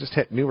great? We just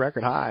hit new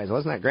record highs.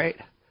 Wasn't that great?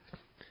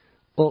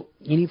 Well,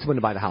 you need someone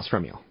to buy the house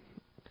from you.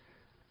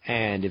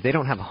 And if they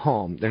don't have a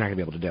home, they're not going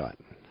to be able to do it.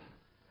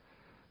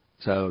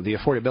 So the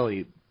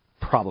affordability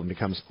problem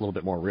becomes a little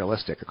bit more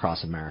realistic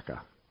across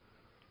America.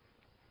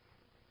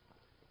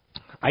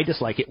 I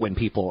dislike it when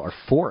people are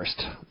forced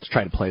to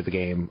try to play the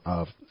game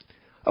of,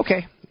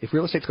 okay, if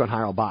real estate's going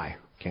higher, I'll buy.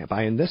 Can't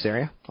buy in this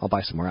area, I'll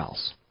buy somewhere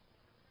else.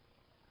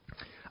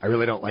 I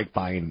really don't like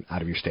buying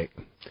out of your state.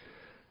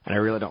 And I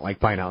really don't like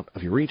buying out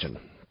of your region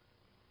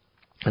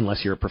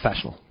unless you're a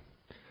professional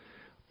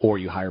or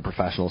you hire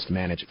professionals to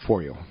manage it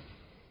for you.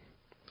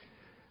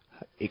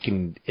 It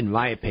can, in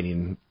my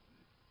opinion,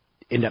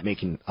 end up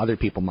making other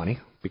people money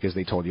because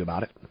they told you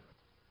about it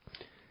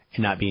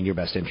and not be in your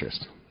best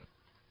interest.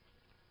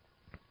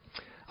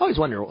 I always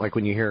wonder, like,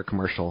 when you hear a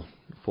commercial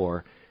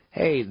for,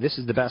 hey, this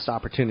is the best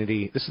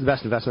opportunity, this is the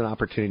best investment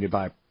opportunity to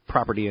buy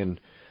property in,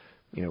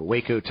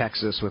 Waco,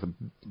 Texas,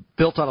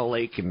 built on a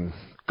lake and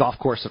golf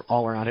course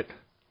all around it.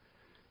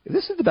 If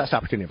this is the best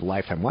opportunity of a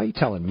lifetime, why are you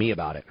telling me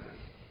about it?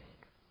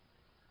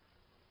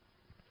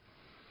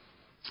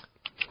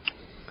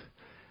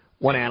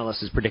 One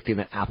analyst is predicting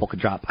that Apple could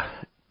drop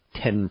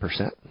 10%.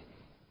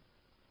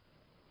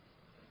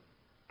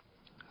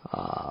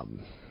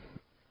 I'm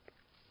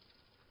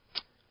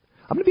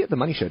going to be at the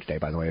Money Show today,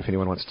 by the way, if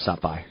anyone wants to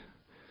stop by,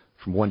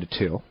 from 1 to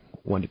 2.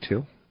 1 to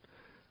 2.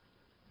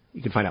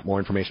 You can find out more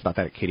information about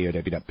that at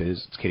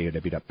kdow.biz. It's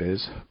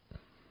kdow.biz.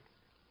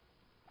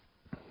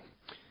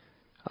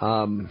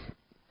 Some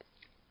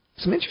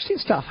interesting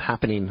stuff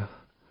happening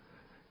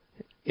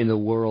in the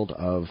world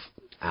of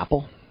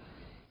Apple.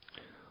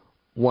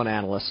 One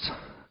analyst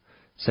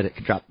said it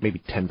could drop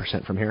maybe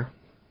 10% from here.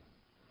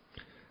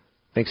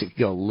 Thinks it could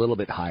go a little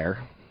bit higher.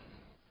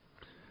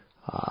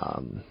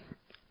 10%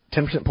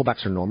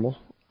 pullbacks are normal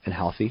and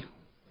healthy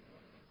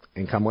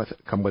and come with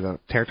a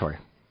territory.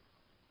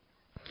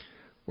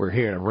 We're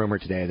hearing a rumor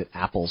today that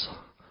Apple's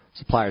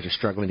suppliers are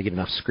struggling to get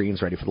enough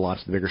screens ready for the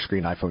launch of the bigger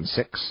screen iPhone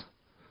 6.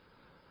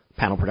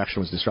 Panel production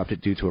was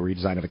disrupted due to a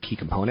redesign of a key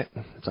component.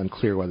 It's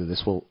unclear whether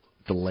this will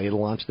delay the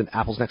launch of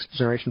Apple's next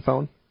generation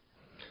phone.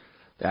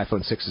 The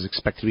iPhone 6 is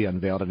expected to be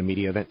unveiled at a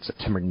media event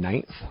September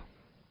 9th.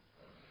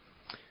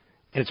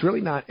 And it's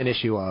really not an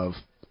issue of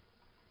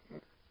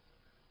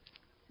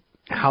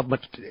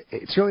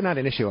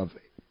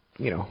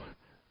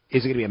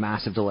is it going to be a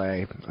massive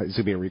delay? Is it going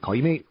to be a recall?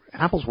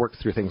 Apple's worked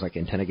through things like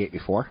Antenna Gate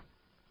before.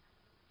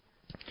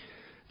 Do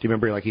you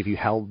remember, like, if you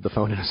held the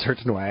phone in a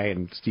certain way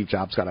and Steve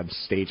Jobs got on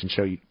stage and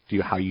showed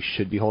you how you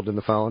should be holding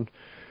the phone,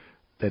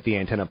 that the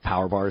antenna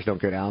power bars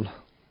don't go down?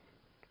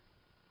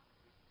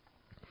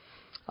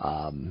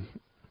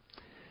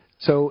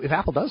 So if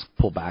Apple does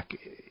pull back,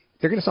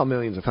 they're going to sell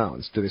millions of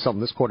phones. Do they sell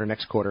them this quarter,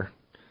 next quarter?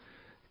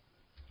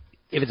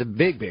 If it's a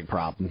big, big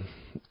problem,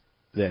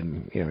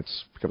 then it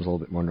becomes a little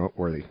bit more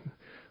noteworthy.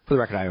 For the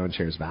record, I own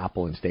shares of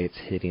Apple, and today it's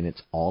hitting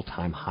its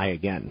all-time high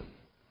again.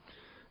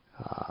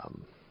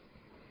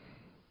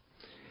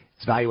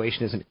 Its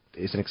valuation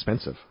isn't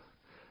expensive.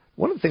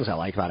 One of the things I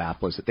like about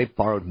Apple is that they've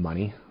borrowed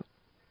money,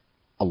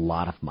 a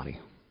lot of money.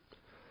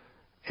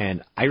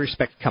 And I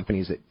respect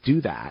companies that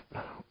do that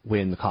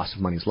when the cost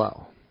of money is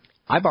low.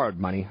 I borrowed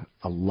money,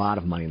 a lot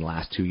of money in the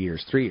last 2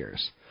 years, 3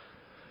 years,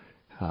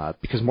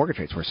 because mortgage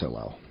rates were so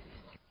low.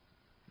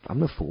 I'm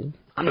no fool.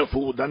 I'm no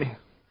fool, Dunny.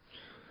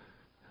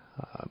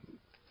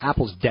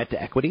 Apple's debt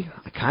to equity,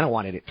 I kind of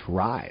wanted it to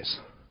rise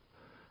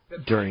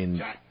during...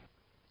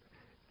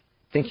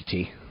 Thank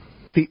you,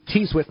 T.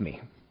 T's with me.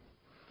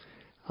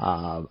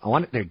 I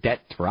wanted their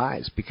debt to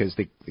rise because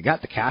they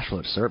got the cash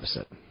flow to service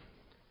it.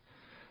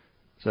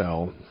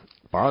 So,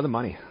 borrow the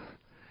money.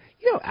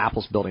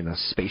 Apple's building a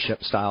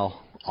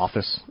spaceship-style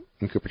office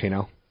in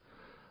Cupertino.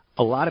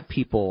 A lot of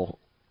people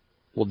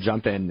will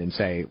jump in and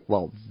say,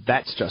 well,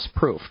 that's just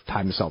proof.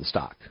 Time to sell the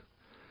stock.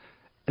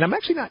 And I'm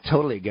actually not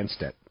totally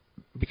against it.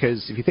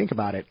 Because if you think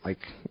about it, like,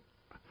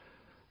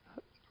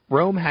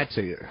 Rome had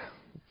to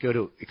go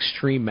to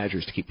extreme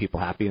measures to keep people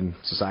happy in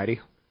society.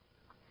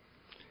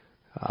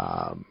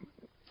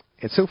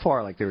 And so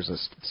far, like, there's a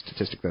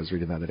statistic that I was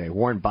reading the other day.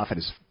 Warren Buffett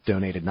has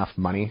donated enough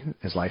money in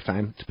his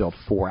lifetime to build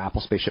 4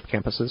 Apple spaceship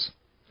campuses.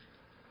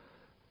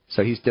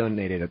 So he's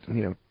donated,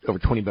 over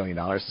 $20 billion,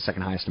 the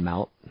second highest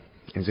amount.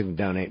 And he's going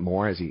to donate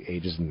more as he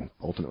ages and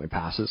ultimately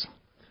passes.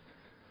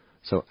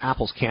 So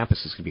Apple's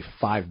campus is going to be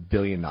a $5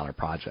 billion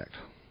project.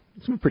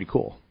 It's going to be pretty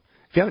cool.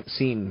 If you haven't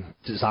seen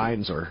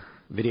designs or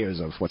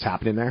videos of what's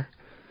happening there,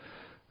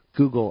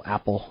 Google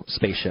Apple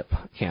Spaceship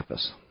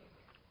Campus.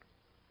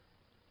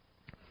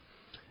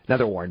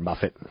 Another Warren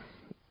Buffett.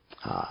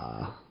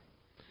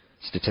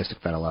 statistic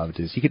that I loved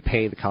is you could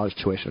pay the college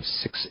tuition of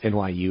 6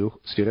 NYU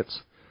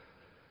students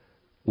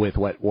with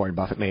what Warren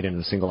Buffett made in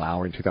a single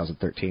hour in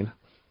 2013.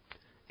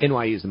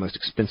 NYU is the most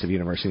expensive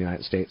university in the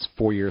United States.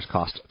 4 years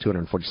cost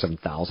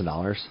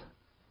 $247,000.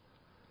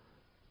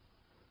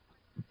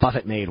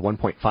 Buffett made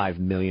 $1.5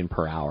 million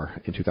per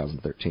hour in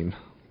 2013. Can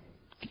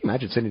you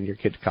imagine sending your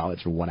kid to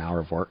college in 1 hour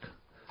of work?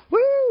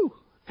 Woo!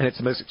 And it's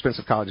the most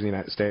expensive college in the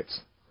United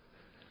States.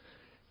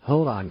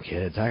 Hold on,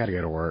 kids. I got to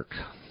go to work.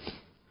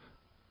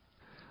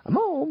 I'm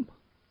home.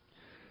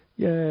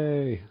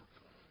 Yay.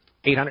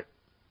 800-516-1220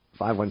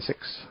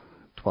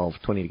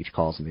 to get your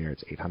calls in the air.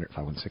 It's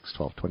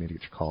 800-516-1220 to get your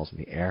calls in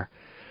the air.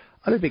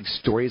 Other big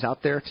stories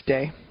out there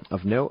today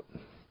of note.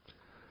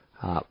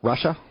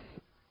 Russia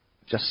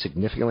just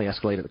significantly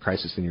escalated the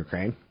crisis in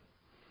Ukraine.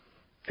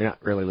 They're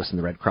not really listening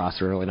to the Red Cross.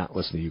 They're really not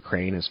listening to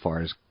Ukraine as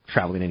far as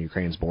traveling in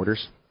Ukraine's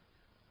borders.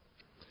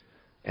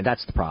 And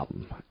that's the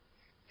problem.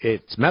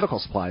 It's medical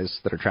supplies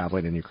that are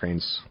traveling in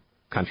Ukraine's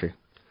country.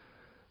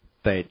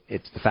 But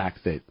it's the fact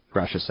that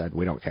Russia said,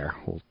 we don't care.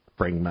 We'll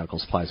bring medical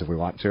supplies if we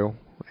want to.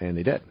 And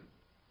they did.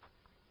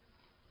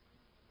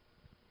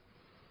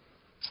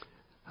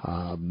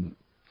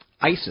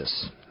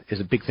 ISIS is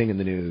a big thing in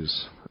the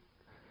news.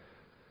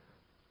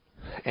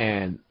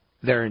 And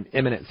they're an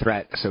imminent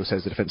threat, so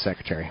says the Defense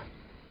Secretary,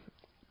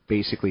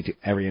 basically to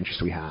every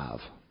interest we have.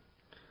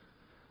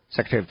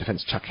 Secretary of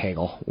Defense Chuck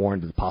Hagel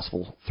warned of the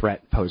possible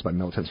threat posed by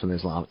militants from the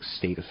Islamic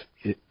State of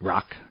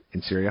Iraq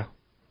and Syria.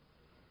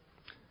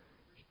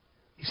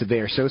 He said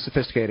they are so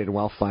sophisticated and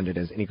well-funded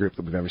as any group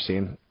that we've ever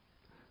seen.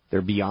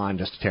 They're beyond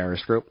just a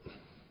terrorist group.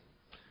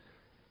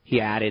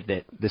 He added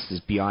that this is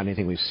beyond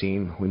anything we've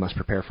seen. We must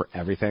prepare for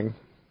everything.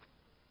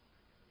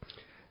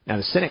 Now,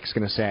 the cynic's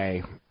going to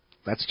say,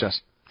 that's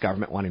just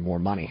government wanting more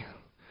money.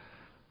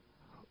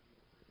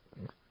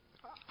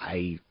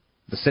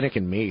 The cynic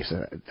in me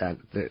said that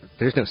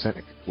there's no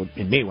cynic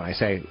in me when I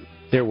say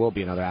there will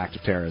be another act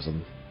of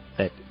terrorism,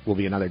 that will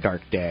be another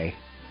dark day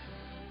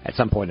at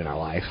some point in our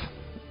life.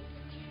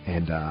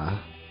 And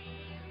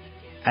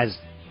as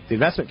the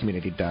investment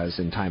community does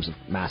in times of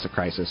massive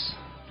crisis,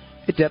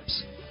 it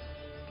dips,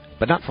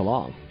 but not for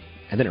long,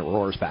 and then it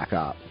roars back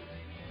up.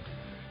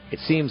 It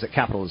seems that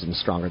capitalism is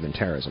stronger than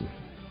terrorism.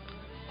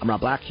 I'm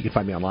Rob Black. You can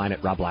find me online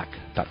at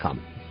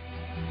robblack.com.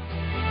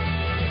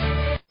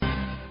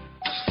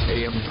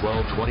 AM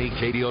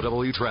 1220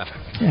 KDOW traffic.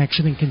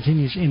 Accident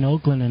continues in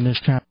Oakland in this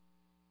traffic.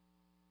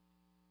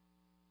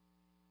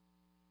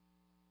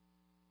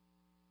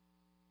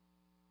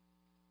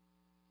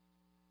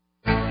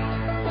 We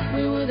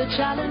were the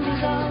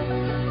challenges of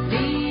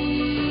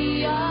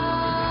the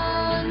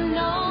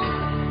unknown.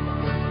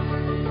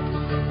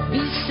 Be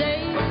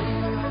safe,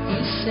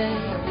 be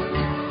safe.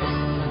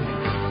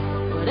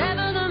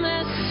 Whatever the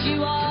mess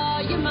you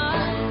are, you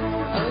might.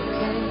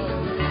 Okay.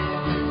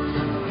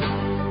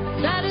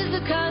 That is the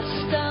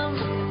custom.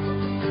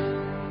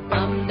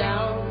 I'm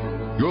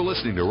down. You're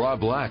listening to Rob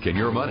Black and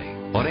Your Money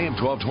on AM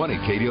 1220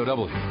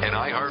 KDOW, an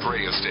iHeart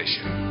radio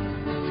station.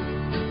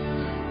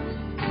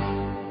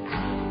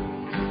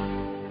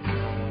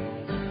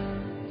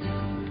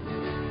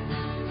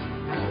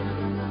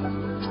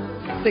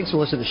 Thanks for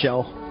listening to the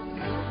show.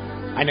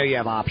 I know you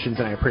have options,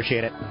 and I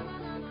appreciate it.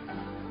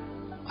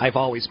 I've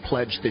always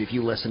pledged that if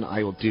you listen,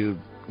 I will do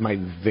my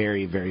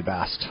very, very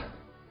best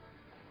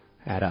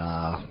at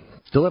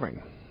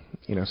delivering,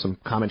 some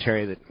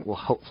commentary that will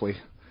hopefully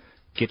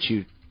get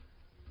you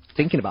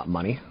thinking about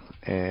money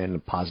in a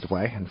positive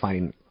way and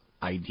finding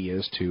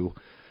ideas to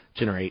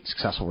generate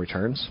successful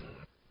returns.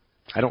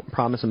 I don't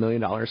promise $1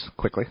 million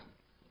quickly.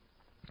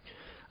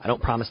 I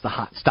don't promise the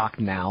hot stock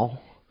now.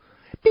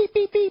 Beep,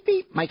 beep, beep,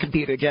 beep. My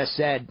computer just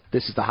said,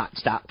 this is the hot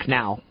stock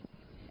now.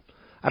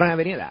 I don't have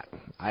any of that.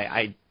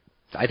 I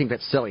think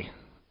that's silly.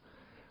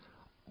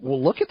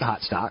 We'll look at the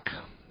hot stock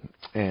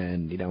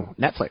and,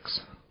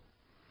 Netflix.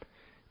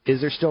 Is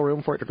there still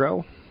room for it to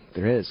grow?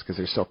 There is, because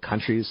there's still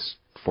countries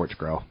for it to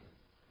grow.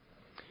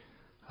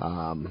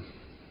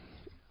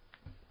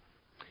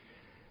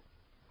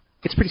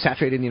 It's pretty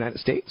saturated in the United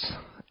States,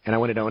 and I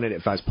wouldn't own it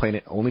if I was playing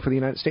it only for the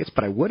United States,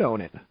 but I would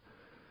own it.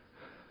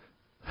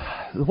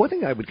 The one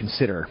thing I would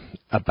consider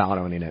about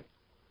owning it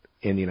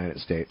in the United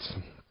States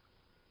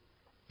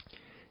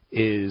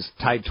is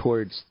tied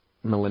towards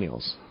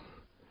millennials.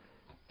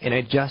 And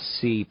I just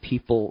see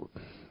people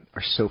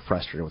are so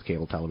frustrated with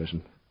cable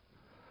television.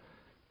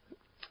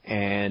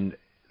 And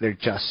they're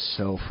just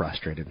so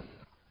frustrated.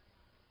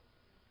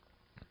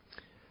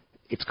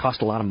 It's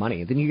cost a lot of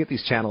money. Then you get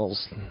these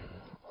channels,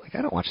 like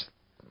I don't watch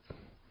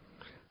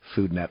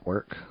Food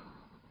Network.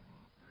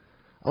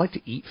 I like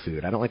to eat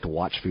food. I don't like to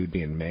watch food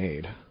being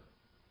made.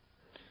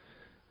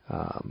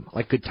 I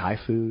like good Thai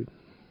food.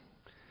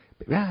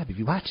 But Rob, if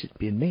you watch it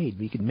being made,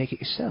 you can make it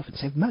yourself and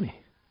save money.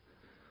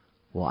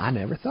 Well, I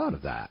never thought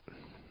of that.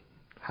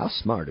 How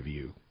smart of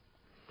you.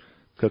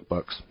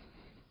 Cookbooks.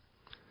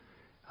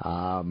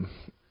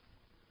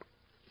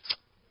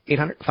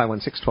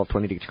 800-516-1220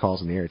 to get your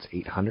calls on the air. It's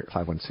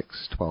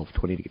 800-516-1220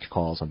 to get your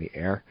calls on the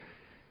air.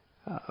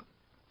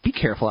 Be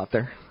careful out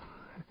there.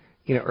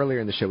 Earlier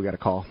in the show we got a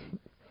call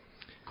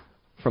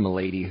from a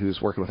lady who's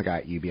working with a guy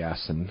at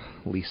UBS, and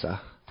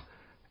Lisa.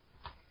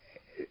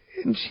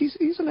 And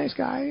he's a nice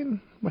guy and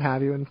what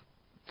have you, and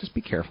just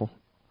be careful.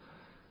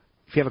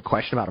 If you have a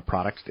question about a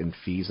product and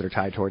fees that are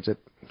tied towards it,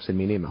 send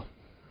me an email.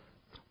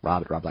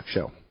 Rob at Rob Black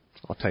Show.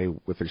 I'll tell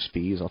you if there's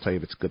fees. I'll tell you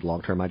if it's a good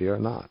long-term idea or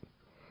not.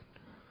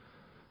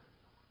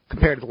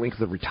 Compared to the length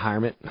of the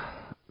retirement,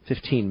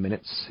 15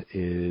 minutes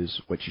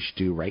is what you should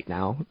do right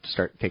now to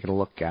start taking a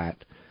look at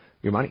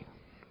your money.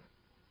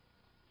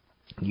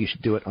 You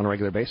should do it on a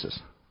regular basis.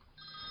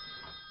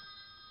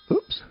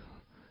 Oops.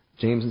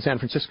 James in San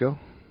Francisco.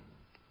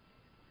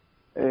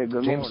 Hey,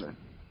 good morning.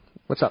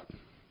 What's up?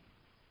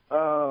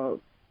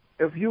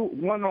 If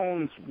one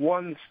owns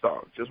one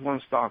stock, just one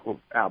stock of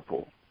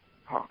Apple,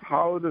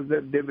 how does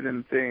that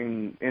dividend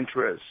thing,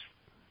 interest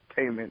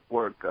payment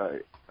work?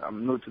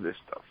 I'm new to this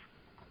stuff.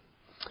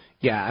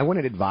 Yeah, I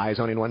wouldn't advise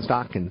owning one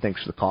stock, and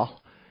thanks for the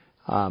call.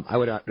 I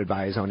would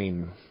advise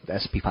owning the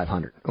S&P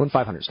 500. Own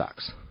 500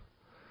 stocks.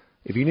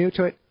 If you're new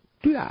to it,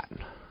 do that.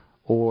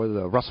 Or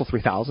the Russell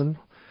 3000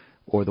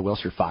 or the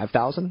Wilshire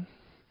 5000.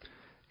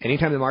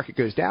 Anytime the market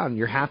goes down,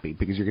 you're happy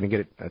because you're going to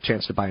get a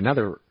chance to buy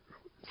another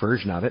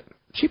version of it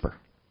cheaper.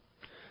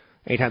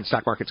 Anytime the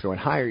stock market's going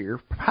higher,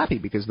 you're happy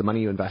because the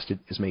money you invested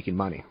is making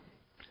money.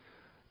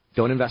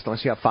 Don't invest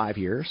unless you have 5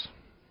 years.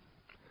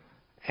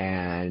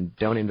 And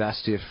don't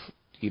invest if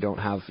you don't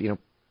have,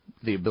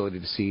 the ability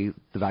to see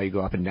the value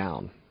go up and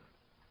down.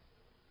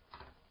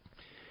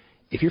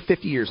 If you're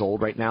 50 years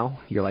old right now,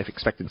 your life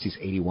expectancy is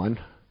 81.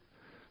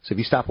 So if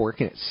you stop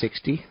working at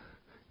 60,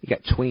 you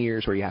got 20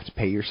 years where you have to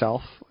pay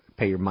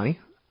your money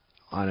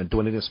on a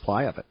dwindling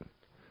supply of it.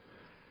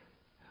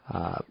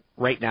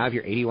 Right now, if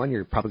you're 81,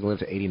 you're probably going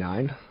to live to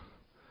 89.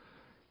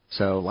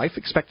 So life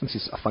expectancy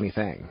is a funny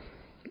thing.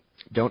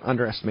 Don't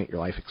underestimate your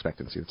life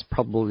expectancy. It's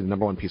probably the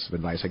number one piece of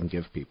advice I can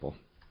give people.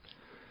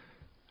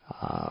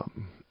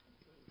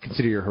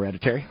 Consider your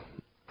hereditary.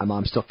 My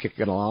mom's still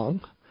kicking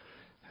along,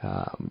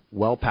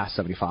 well past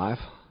 75,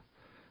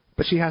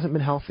 but she hasn't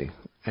been healthy,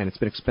 and it's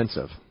been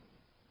expensive.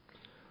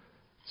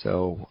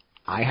 So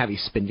I have a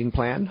spending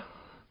plan.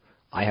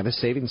 I have a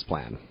savings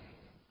plan.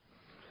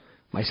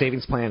 My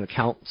savings plan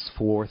accounts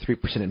for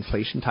 3%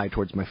 inflation tied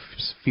towards my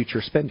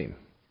future spending.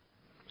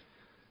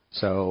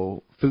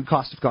 So food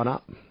costs have gone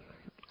up.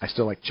 I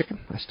still like chicken.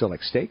 I still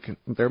like steak.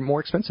 They're more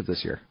expensive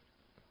this year.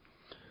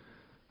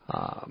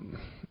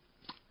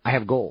 I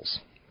have goals.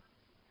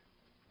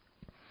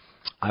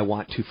 I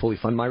want to fully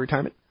fund my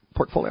retirement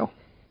portfolio,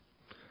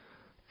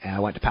 and I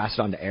want to pass it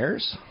on to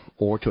heirs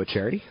or to a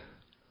charity.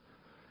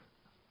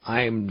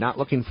 I'm not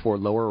looking for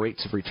lower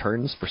rates of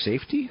returns for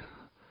safety.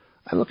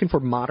 I'm looking for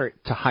moderate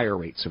to higher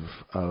rates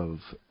of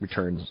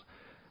returns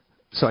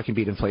so I can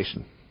beat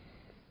inflation,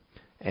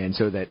 and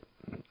so that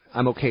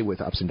I'm okay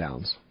with ups and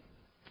downs.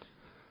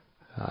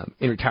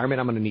 In retirement,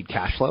 I'm going to need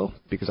cash flow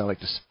because I like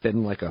to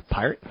spend like a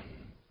pirate,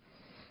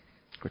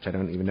 which I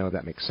don't even know if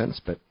that makes sense,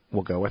 but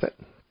we'll go with it.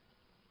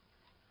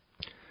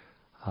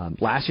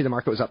 Last year, the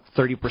market was up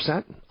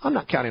 30%. I'm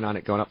not counting on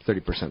it going up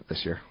 30%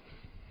 this year.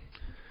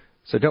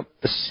 So don't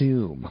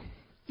assume,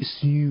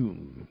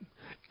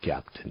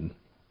 Captain,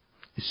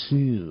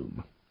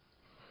 assume.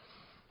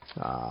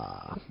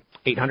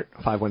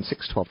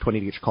 800-516-1220 to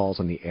get your calls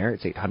on the air.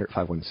 It's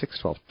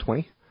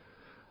 800-516-1220.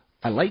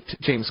 I liked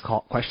James'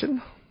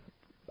 question.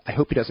 I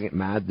hope he doesn't get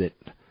mad that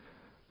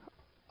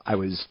I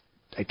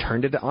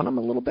turned it on him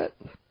a little bit.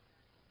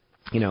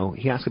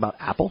 He asked about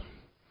Apple,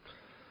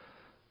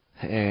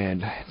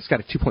 and it's got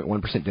a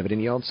 2.1%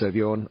 dividend yield. So if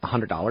you own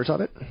 $100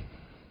 of it,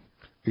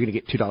 you're going to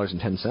get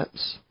 $2.10. So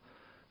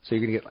you're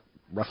going to get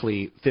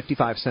roughly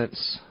 55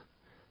 cents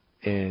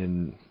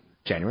in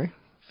January,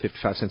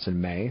 55 cents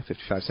in May,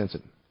 55 cents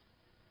in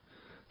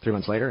 3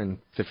 months later, and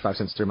 55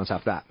 cents 3 months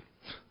after that.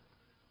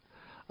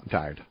 I'm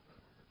tired.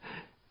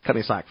 Cut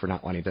me slack for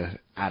not wanting to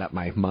add up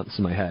my months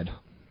in my head.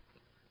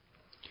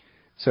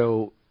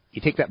 So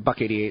you take that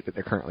 $1.88 that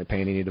they're currently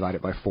paying and you divide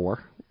it by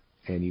 4,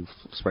 and you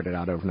spread it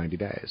out over 90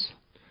 days.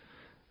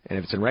 And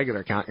if it's in regular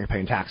account, you're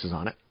paying taxes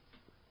on it.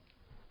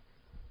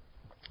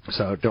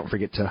 So don't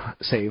forget to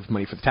save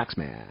money for the tax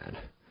man.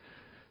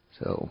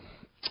 So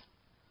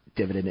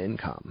dividend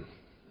income,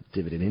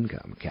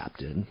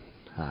 Captain.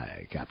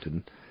 Hi,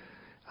 Captain.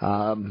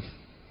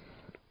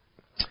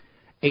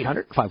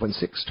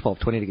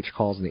 800-516-1220 to get your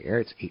calls in the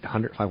air. It's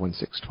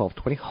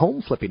 800-516-1220.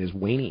 Home flipping is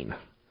waning.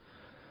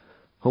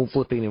 Home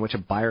flipping, in which a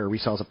buyer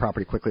resells a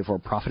property quickly for a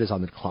profit, is on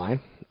the decline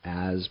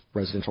as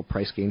residential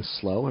price gains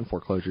slow and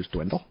foreclosures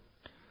dwindle.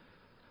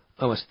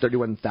 Almost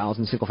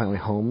 31,000 single-family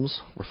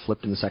homes were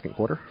flipped in the second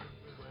quarter,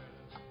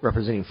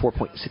 representing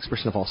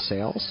 4.6% of all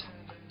sales.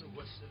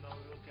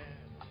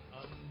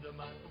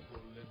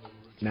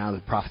 Now the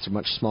profits are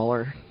much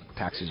smaller.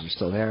 Taxes are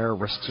still there.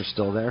 Risks are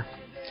still there.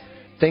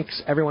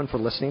 Thanks, everyone, for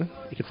listening.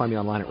 You can find me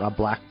online at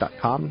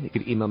robblack.com. You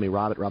can email me,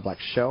 Rob at Rob Black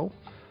Show.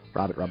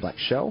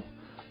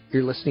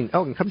 You're listening.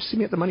 Oh, and come see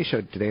me at the Money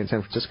Show today in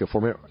San Francisco.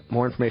 For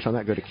more information on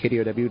that, go to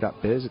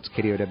kdow.biz. It's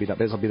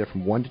kdow.biz. I'll be there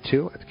from 1 to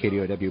 2 at the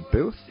KDOW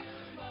booth.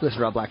 Listen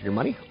to Rob Black and Your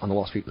Money on the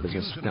Wall Street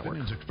Business Network.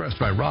 Opinions expressed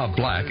by Rob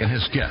Black and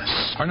his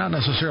guests are not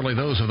necessarily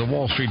those of the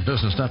Wall Street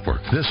Business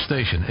Network, this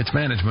station, its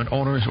management,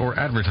 owners, or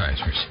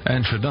advertisers,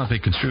 and should not be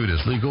construed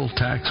as legal,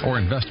 tax, or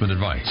investment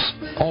advice.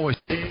 Always.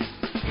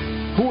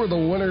 Who are the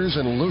winners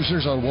and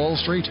losers on Wall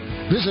Street?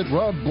 Visit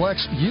Rob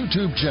Black's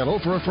YouTube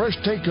channel for a fresh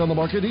take on the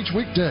market each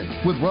weekday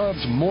with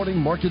Rob's Morning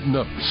Market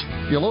Notes.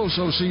 You'll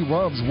also see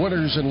Rob's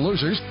winners and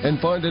losers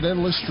and find an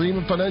endless stream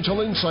of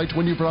financial insight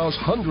when you browse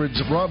hundreds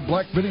of Rob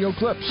Black video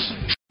clips.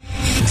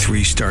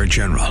 3-star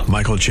General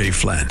Michael J.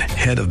 Flynn,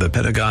 head of the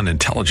Pentagon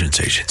Intelligence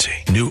Agency,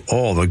 knew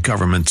all the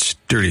government's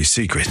dirty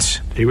secrets.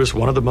 He was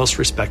one of the most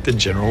respected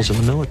generals in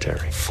the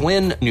military.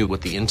 Flynn knew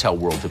what the intel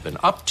world had been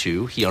up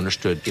to. He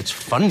understood its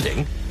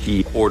funding.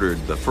 He ordered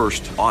the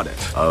first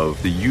audit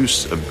of the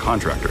use of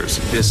contractors.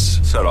 This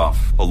set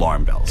off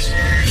alarm bells.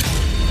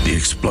 The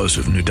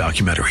explosive new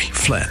documentary,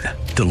 Flynn,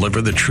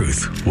 Deliver the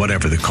Truth,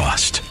 Whatever the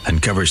Cost,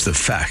 uncovers the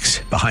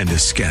facts behind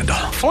this scandal.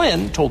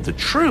 Flynn told the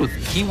truth.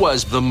 He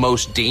was the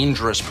most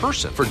dangerous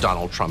person for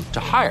Donald Trump to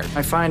hire.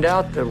 I find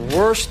out the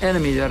worst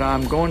enemy that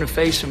I'm going to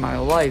face in my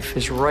life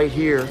is right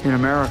here in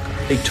America.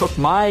 They took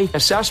my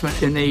assessment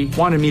and they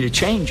wanted me to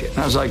change it. And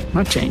I was like, I'm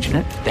not changing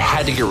it. They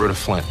had to get rid of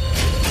Flynn.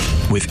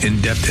 With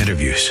in-depth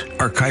interviews,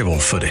 archival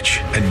footage,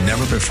 and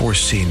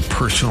never-before-seen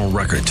personal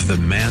records of the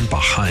man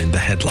behind the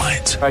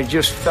headlines. I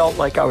just felt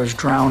like I was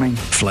drowning.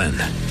 Flynn,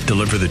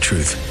 Deliver the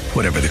Truth,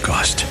 Whatever the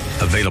Cost.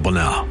 Available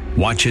now.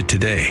 Watch it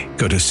today.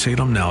 Go to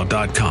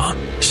salemnow.com.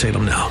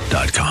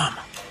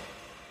 salemnow.com.